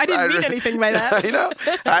 Yes, I didn't mean anything by that.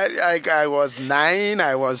 I was 9,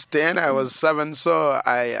 I was 10, I was 7, so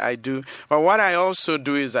I do. But what I also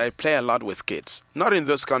do is I play a lot with kids, not in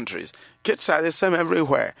those countries. Kids are the same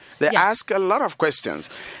everywhere. They ask a lot of questions.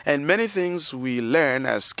 And many things we learn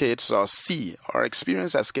as kids or see or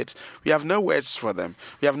experience as kids, we have no words for them.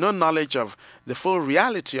 We have no knowledge of the full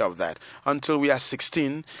reality of that until we are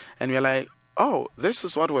 16 and we're like, oh, this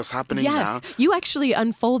is what was happening now. Yes, you actually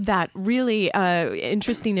unfold that really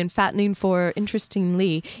interestingly fattening for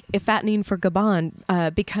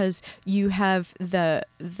Gabon, because you have the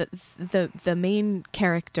main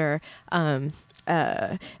character,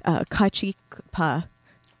 Kachikpa.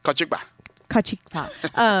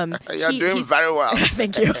 You're doing very well.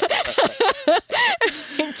 Thank you.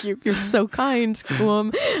 Thank you. You're so kind.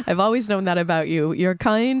 I've always known that about you. You're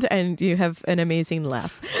kind and you have an amazing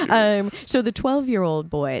laugh. So the 12-year-old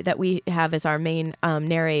boy that we have as our main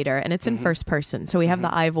narrator, and it's in first person. So we have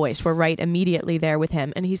the I voice. We're right immediately there with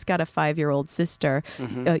him. And he's got a 5-year-old sister,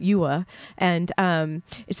 Yua. And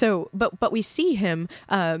but we see him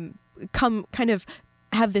come kind of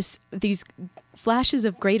have these flashes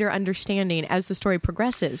of greater understanding as the story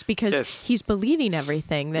progresses, because he's believing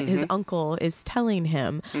everything that his uncle is telling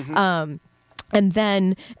him. And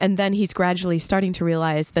then he's gradually starting to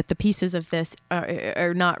realize that the pieces of this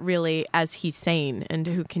are not really as he's saying, and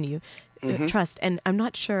who can you trust? And I'm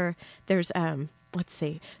not sure there's, let's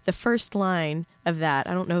see, the first line of that.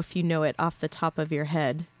 I don't know if you know it off the top of your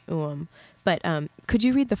head, but could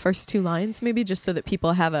you read the first 2 lines, maybe, just so that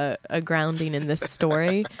people have a grounding in this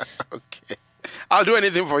story? Okay. I'll do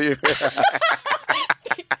anything for you. And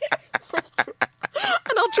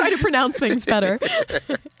I'll try to pronounce things better.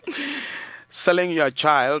 Selling your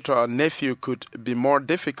child or nephew could be more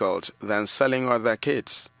difficult than selling other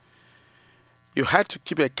kids. You had to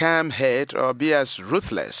keep a calm head or be as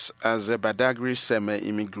ruthless as the Badagry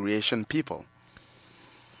semi-immigration people.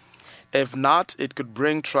 If not, it could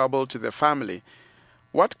bring trouble to the family.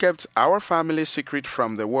 What kept our family secret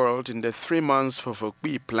from the world in the 3 months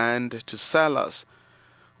Fofokwi planned to sell us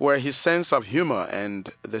were his sense of humor and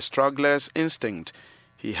the struggler's instinct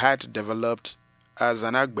he had developed as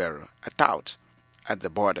an Agbero, a tout, at the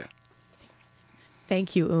border.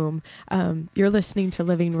 Thank you, You're listening to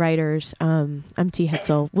Living Writers. I'm T.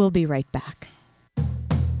 Hetzel. We'll be right back.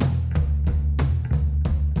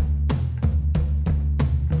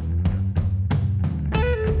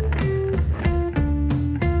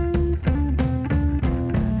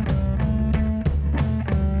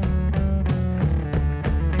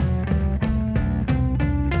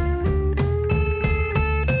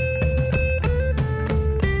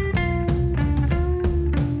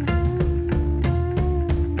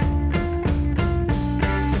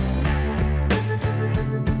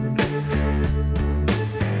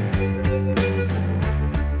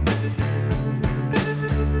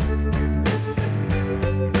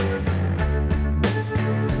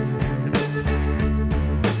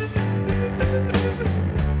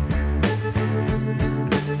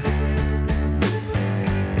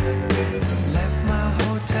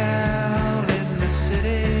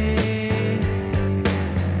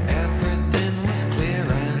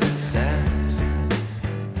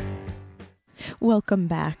 Welcome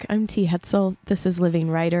back. I'm T. Hetzel. This is Living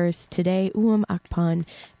Writers. Today, Akpan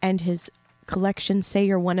and his collection. Say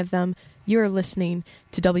you're one of them. You're listening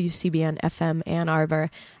to WCBN FM Ann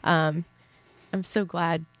Arbor. I'm so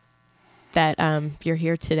glad that you're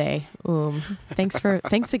here today.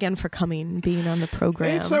 Thanks again for coming and being on the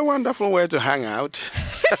program. It's a wonderful way to hang out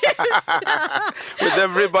with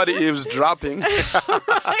everybody eavesdropping.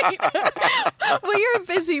 Well, you're a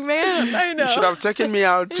busy man. I know. You should have taken me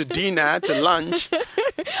out to dinner, to lunch,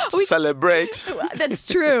 to celebrate. That's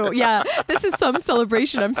true. Yeah, this is some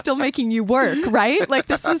celebration. I'm still making you work, right? Like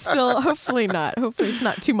this is still hopefully it's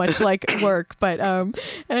not too much like work. But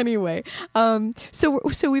anyway, so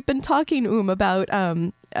we've been talking about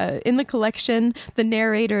in the collection, the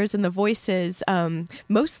narrators and the voices,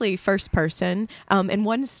 mostly first person, and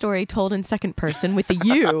one story told in second person with the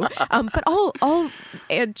you, but all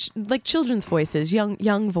like children's voices,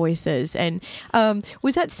 young voices. And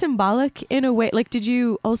was that symbolic in a way? Like, did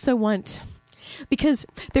you also want? Because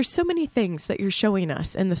there's so many things that you're showing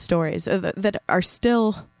us in the stories that are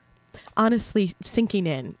still honestly sinking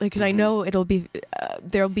in. Like, 'cause I know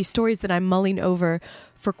there'll be stories that I'm mulling over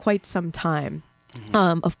for quite some time.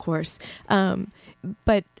 Of course.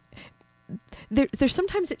 But there's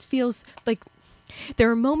sometimes it feels like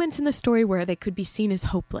there are moments in the story where they could be seen as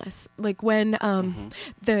hopeless. Like when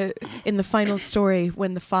in the final story,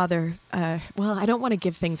 when the father, well, I don't want to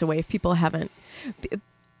give things away if people haven't.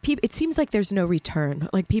 It seems like there's no return.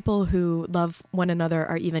 Like people who love one another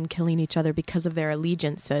are even killing each other because of their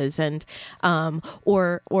allegiances, and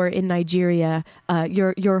or in Nigeria,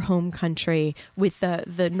 your home country, with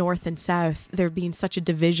the North and South, there being such a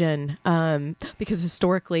division because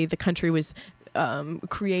historically the country was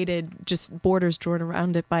created, just borders drawn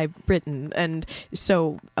around it by Britain, and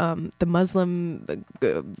so the Muslim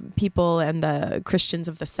people and the Christians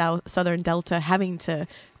of the southern Delta having to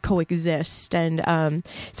coexist, and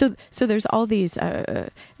so there's all these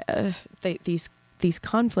these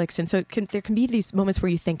conflicts, and so there can be these moments where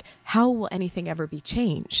you think, how will anything ever be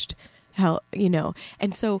changed? How,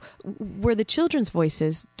 and so were the children's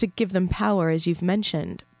voices to give them power, as you've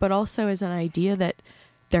mentioned, but also as an idea that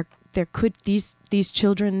there could these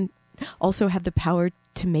children also have the power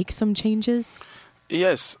to make some changes?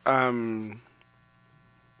 Yes. In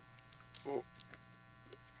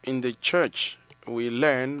the church, we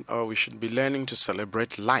learn, or we should be learning, to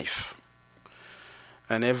celebrate life.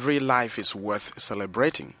 And every life is worth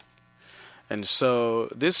celebrating. And so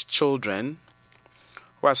these children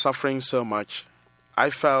who are suffering so much, I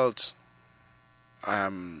felt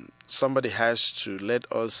somebody has to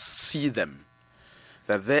let us see them,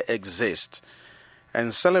 that they exist,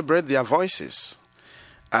 and celebrate their voices.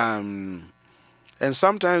 And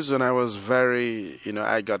sometimes when I was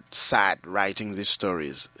I got sad writing these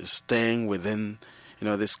stories, staying within,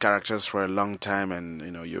 these characters for a long time, and,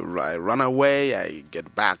 I run away, I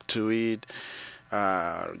get back to it,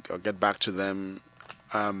 or get back to them.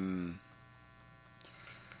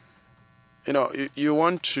 You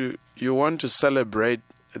want to celebrate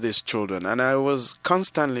these children, and I was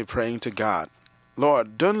constantly praying to God,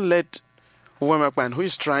 Lord, don't let Uwemakpan, who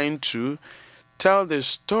is trying to tell the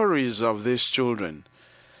stories of these children,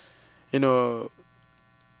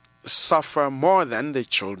 suffer more than the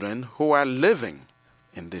children who are living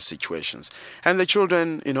in these situations. And the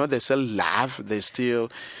children, they still laugh, they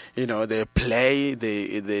still, they play,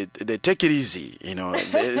 they take it easy,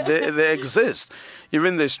 they exist.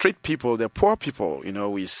 Even the street people, the poor people,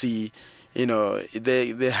 we see,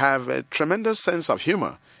 they have a tremendous sense of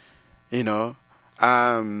humor,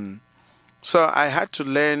 So I had to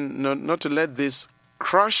learn not to let this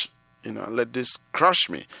crush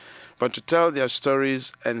me, but to tell their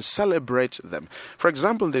stories and celebrate them. For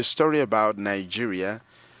example, the story about Nigeria,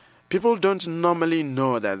 people don't normally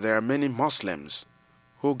know that there are many Muslims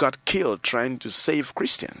who got killed trying to save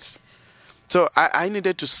Christians. So I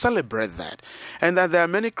needed to celebrate that. And that there are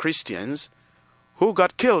many Christians who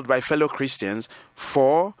got killed by fellow Christians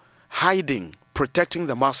for hiding, protecting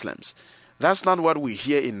the Muslims. That's not what we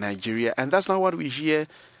hear in Nigeria, and that's not what we hear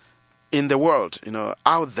in the world,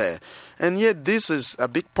 out there. And yet this is a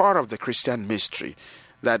big part of the Christian mystery,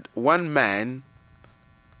 that one man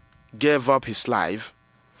gave up his life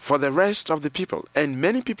for the rest of the people. And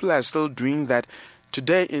many people are still doing that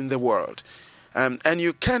today in the world. And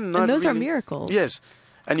you cannot... And those are miracles. Yes.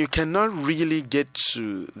 And you cannot really get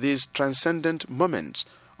to these transcendent moments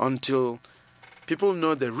until people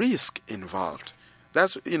know the risk involved.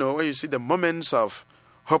 That's, where you see the moments of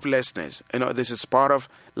hopelessness. This is part of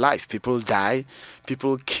life. People die,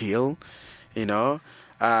 people kill, When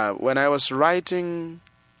I was writing...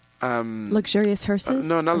 Luxurious Hearses?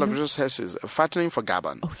 No, not Luxurious Hearses. Fattening for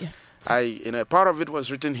Gabon. Oh, yeah. Part of it was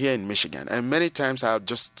written here in Michigan. And many times I'll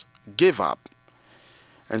just give up.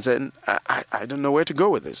 and said, I don't know where to go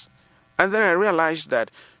with this. And then I realized that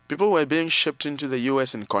people were being shipped into the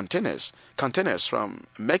U.S. in containers from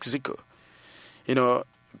Mexico.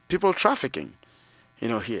 People trafficking,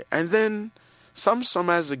 here. And then some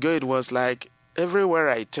summers ago, it was like everywhere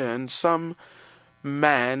I turned, some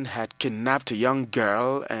man had kidnapped a young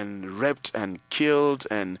girl and raped and killed,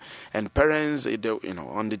 and parents,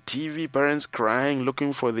 on the TV, parents crying,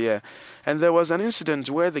 looking for their... And there was an incident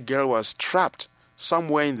where the girl was trapped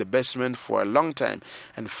somewhere in the basement for a long time.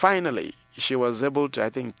 And finally, she was able to, I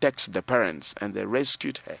think, text the parents, and they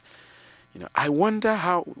rescued her. I wonder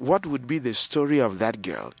what would be the story of that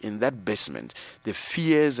girl in that basement, the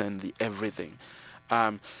fears and the everything.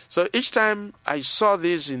 So each time I saw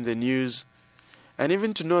this in the news, and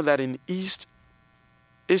even to know that in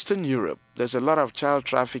Eastern Europe, there's a lot of child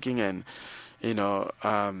trafficking and,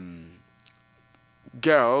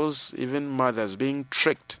 girls, even mothers, being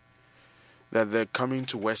tricked that they're coming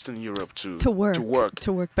to Western Europe to work,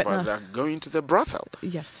 but they're going to the brothel.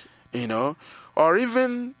 Yes. Or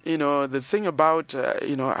even, the thing about,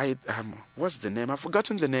 what's the name? I've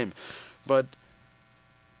forgotten the name. But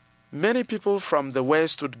many people from the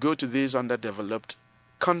West would go to these underdeveloped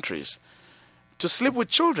countries to sleep with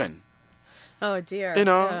children. Oh, dear.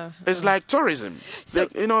 It's like tourism. So,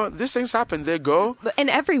 these things happen. They go. And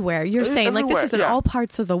everywhere. You're saying, everywhere. Like, this is in all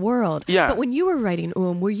parts of the world. Yeah. But when you were writing,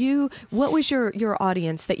 what was your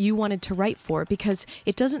audience that you wanted to write for? Because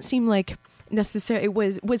it doesn't seem like necessarily,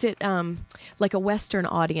 was it like a Western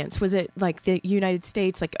audience? Was it like the United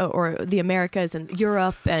States, or the Americas and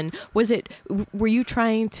Europe? And were you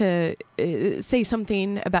trying to say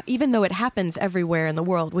something about, even though it happens everywhere in the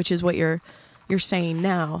world, which is what you're saying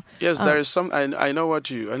now? Yes, there is some. I know what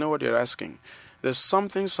you're asking. There's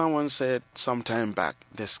something someone said some time back.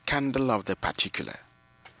 The scandal of the particular.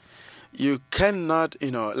 You cannot,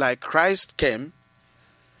 like Christ came.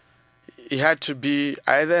 He had to be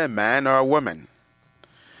either a man or a woman.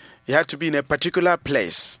 He had to be in a particular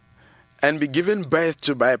place and be given birth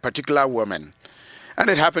to by a particular woman. And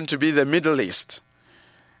it happened to be the Middle East.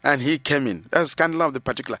 And he came in. That's the scandal of the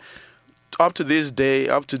particular. Up to this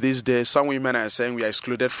day, some women are saying we are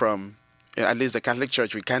excluded from, at least the Catholic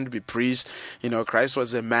Church. We can't be priests. Christ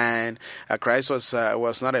was a man. Christ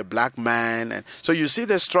was not a black man. And so you see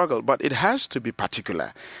the struggle, but it has to be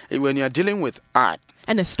particular. When you are dealing with art,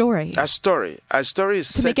 and a story. A story is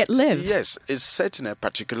to make it live. Yes, it's set in a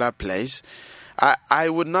particular place. I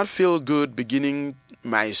would not feel good beginning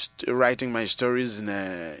writing my stories in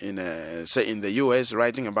the U.S.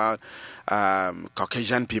 writing about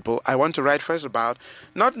Caucasian people. I want to write first about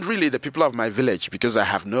not really the people of my village, because I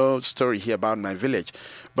have no story here about my village,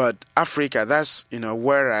 but Africa. That's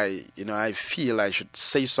where I feel I should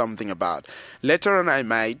say something about. Later on, I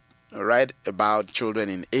might write about children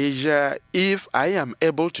in Asia if I am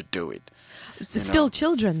able to do it. Still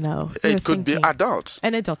children, though. It could be adults.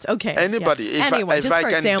 And adults, okay. Anybody. Yeah. If I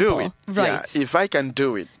can do it. Right. Yeah, if I can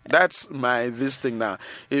do it. That's this thing now.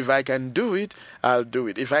 If I can do it, I'll do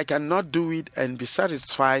it. If I cannot do it and be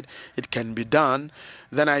satisfied it can be done,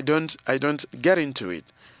 then I don't get into it.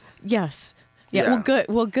 Yes. Yeah.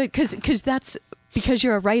 Well, good. Because that's because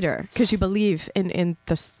you're a writer. Because you believe in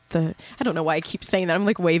the I don't know why I keep saying that. I'm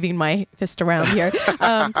like waving my fist around here.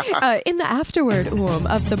 In the afterword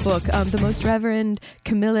of the book, the Most Reverend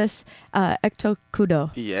Camillus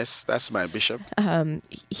Ektokudo. Yes, that's my bishop.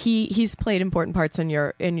 He's played important parts in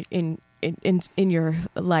your in your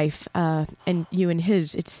life, and you in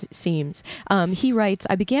his, it seems. He writes,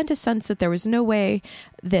 I began to sense that there was no way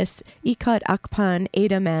this Ikot Akpan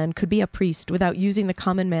Ada man could be a priest without using the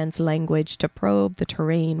common man's language to probe the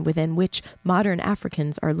terrain within which modern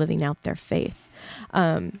Africans are living out their faith.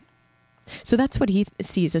 So that's what he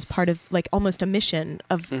sees as part of like almost a mission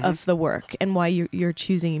of the work, and why you're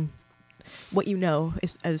choosing what you know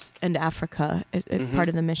and Africa is part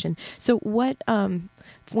of the mission. So what,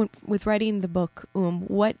 with writing the book,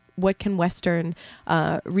 what can Western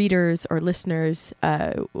readers or listeners,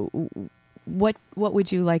 what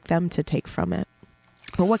would you like them to take from it?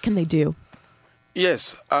 Or what can they do?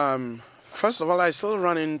 Yes. First of all, I still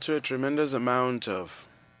run into a tremendous amount of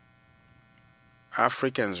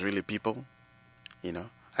Africans, really people,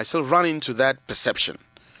 I still run into that perception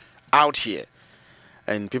out here.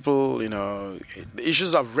 And people, the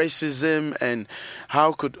issues of racism and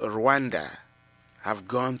how could Rwanda have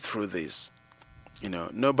gone through this?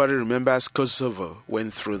 Nobody remembers Kosovo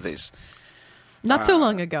went through this. Not so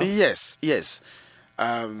long ago. Yes.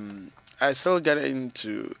 I still get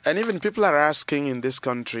into, and even people are asking in this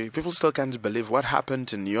country, people still can't believe what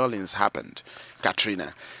happened in New Orleans happened,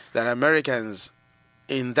 Katrina, that Americans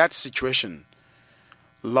in that situation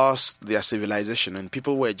lost their civilization and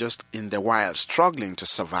people were just in the wild struggling to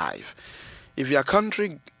survive. If your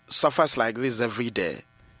country suffers like this every day,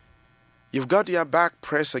 you've got your back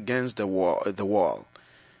pressed against the wall,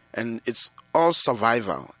 and it's all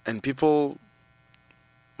survival. And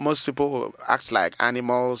most people act like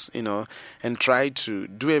animals, and try to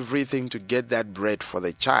do everything to get that bread for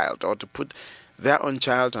the child, or to put their own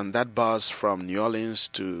child on that bus from New Orleans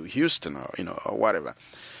to Houston, or whatever.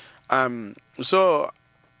 So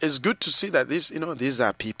it's good to see that these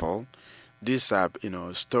are people. These are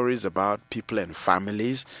stories about people and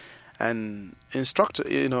families, and it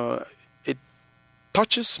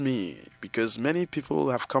touches me because many people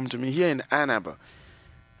have come to me here in Ann Arbor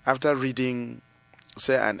after reading,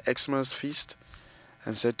 say, an Xmas feast,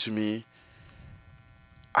 and said to me,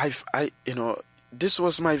 this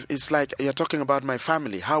was it's like you're talking about my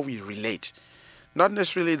family, how we relate. Not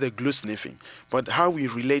necessarily the glue sniffing, but how we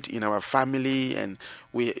relate in our family, and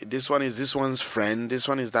this one is this one's friend, this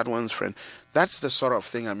one is that one's friend. That's the sort of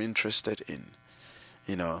thing I'm interested in,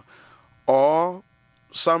 Or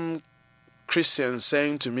some Christians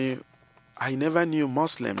saying to me, I never knew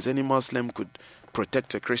any Muslim could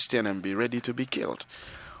protect a Christian and be ready to be killed.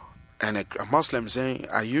 And a Muslim saying,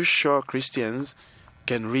 are you sure Christians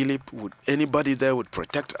would anybody there would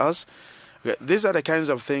protect us? These are the kinds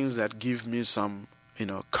of things that give me some,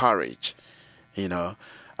 courage,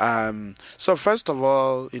 So first of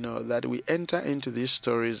all, that we enter into these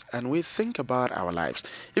stories and we think about our lives.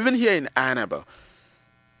 Even here in Ann Arbor,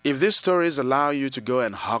 if these stories allow you to go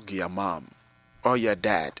and hug your mom or your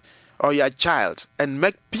dad or your child and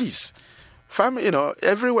make peace,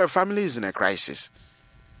 everywhere family is in a crisis,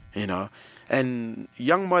 and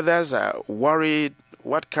young mothers are worried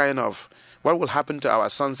what will happen to our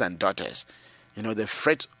sons and daughters. They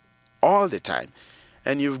fret all the time.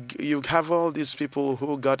 And you have all these people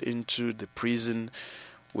who got into the prison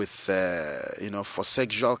with, for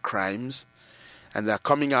sexual crimes, and they're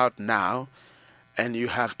coming out now, and you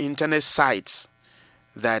have internet sites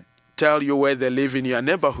that tell you where they live in your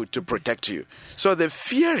neighborhood to protect you. So the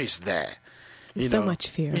fear is there. There's so much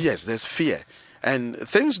fear. Yes, there's fear. And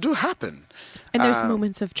things do happen. And there's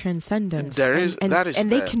moments of transcendence. There is, and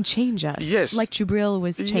they can change us. Yes. Like Jubril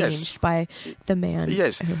was changed by the man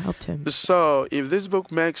who helped him. So if this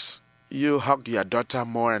book makes you hug your daughter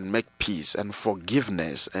more and make peace and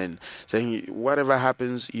forgiveness and saying, whatever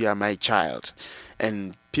happens, you are my child.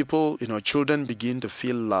 And people, children begin to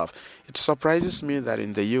feel love. It surprises me that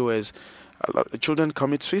in the U.S., a lot of children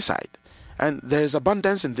commit suicide. And there's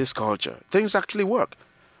abundance in this culture. Things actually work.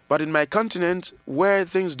 But in my continent, where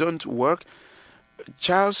things don't work,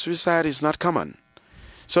 child suicide is not common.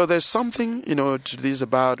 So there's something, to this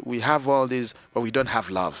about we have all this, but we don't have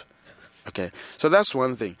love. Okay, so that's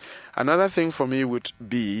one thing. Another thing for me would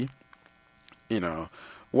be,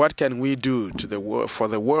 what can we do for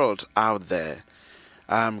the world out there?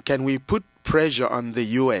 Can we put pressure on the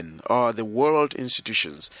UN or the world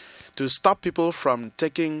institutions to stop people from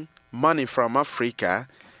taking money from Africa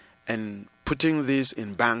and putting this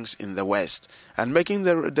in banks in the West and making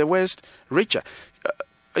the West richer?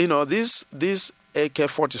 These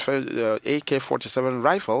AK-47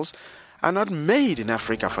 rifles are not made in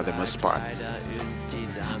Africa for the most part.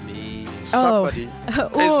 Somebody. It's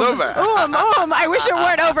over. I wish it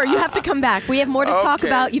weren't over. You have to come back. We have more to talk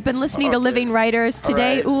about. You've been listening to Living Writers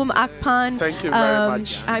today. Right. Akpan. Thank you very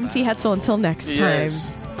much. I'm T. Hetzel. Until next time.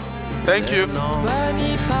 Yes. Thank you.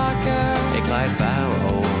 Bonnie Parker, Ik Clyde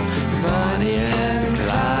Barrow, Bonnie and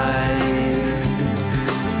Clyde,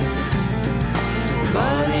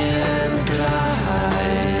 Bonnie and Clyde.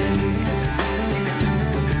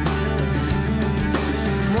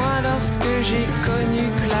 Moi, lorsque j'ai connu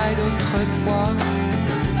Clyde autrefois,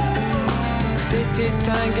 c'était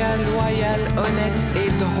un gars loyal, honnête et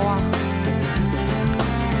droit.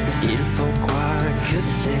 il faut croire que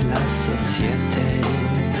c'est la société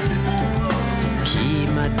qui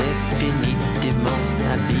m'a définitivement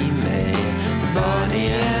abîmé.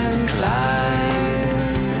 Bonnie and Clyde,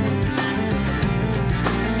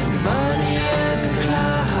 Bonnie and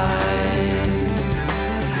Clyde.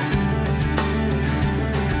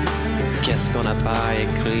 Qu'est-ce qu'on n'a pas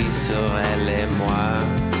écrit sur elle et moi?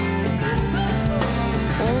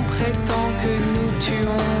 On prétend que nous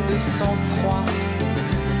tuons de sang-froid.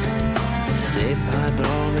 C'est pas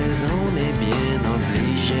drôle mais on est bien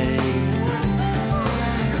obligé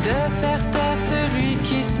De faire taire celui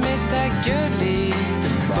qui se met à gueuler.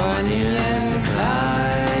 Bonnie and Clyde.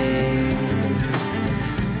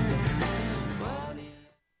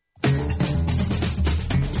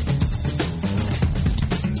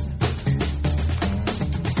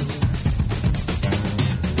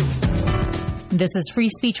 This is Free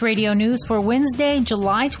Speech Radio News for Wednesday,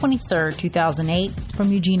 July 23rd, 2008.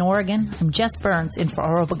 From Eugene, Oregon, I'm Jess Burns in for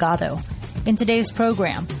Oro Bogado. In today's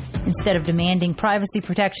program, instead of demanding privacy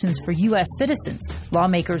protections for U.S. citizens,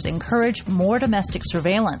 lawmakers encourage more domestic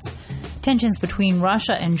surveillance. Tensions between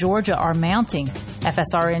Russia and Georgia are mounting.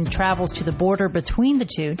 FSRN travels to the border between the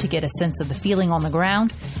two to get a sense of the feeling on the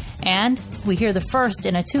ground. And we hear the first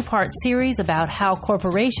in a two-part series about how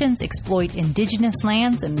corporations exploit indigenous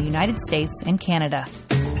lands in the United States and Canada.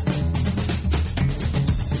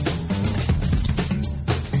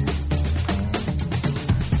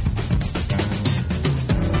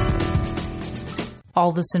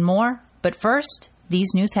 All this and more, but first, these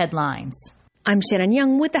news headlines. I'm Shannon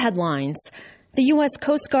Young with the headlines. The U.S.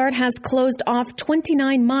 Coast Guard has closed off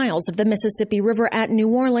 29 miles of the Mississippi River at New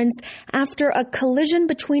Orleans after a collision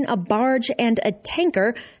between a barge and a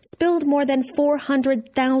tanker spilled more than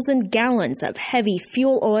 400,000 gallons of heavy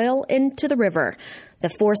fuel oil into the river. The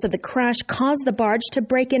force of the crash caused the barge to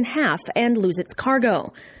break in half and lose its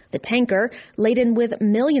cargo. The tanker, laden with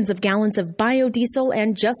millions of gallons of biodiesel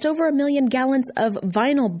and just over 1 million gallons of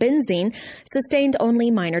vinyl benzene, sustained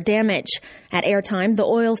only minor damage. At airtime, the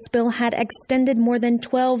oil spill had extended more than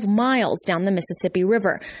 12 miles down the Mississippi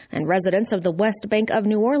River, and residents of the West Bank of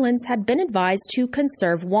New Orleans had been advised to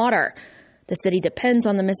conserve water. The city depends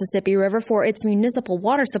on the Mississippi River for its municipal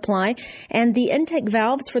water supply, and the intake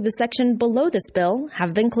valves for the section below the spill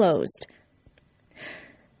have been closed.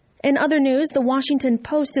 In other news, the Washington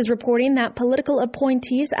Post is reporting that political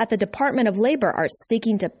appointees at the Department of Labor are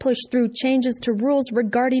seeking to push through changes to rules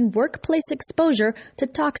regarding workplace exposure to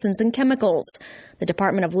toxins and chemicals. The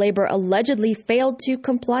Department of Labor allegedly failed to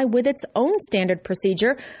comply with its own standard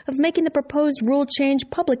procedure of making the proposed rule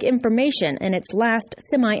change public information in its last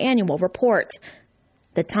semi-annual report.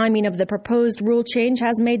 The timing of the proposed rule change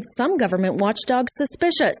has made some government watchdogs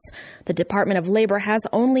suspicious. The Department of Labor has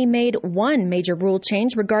only made one major rule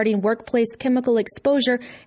change regarding workplace chemical exposure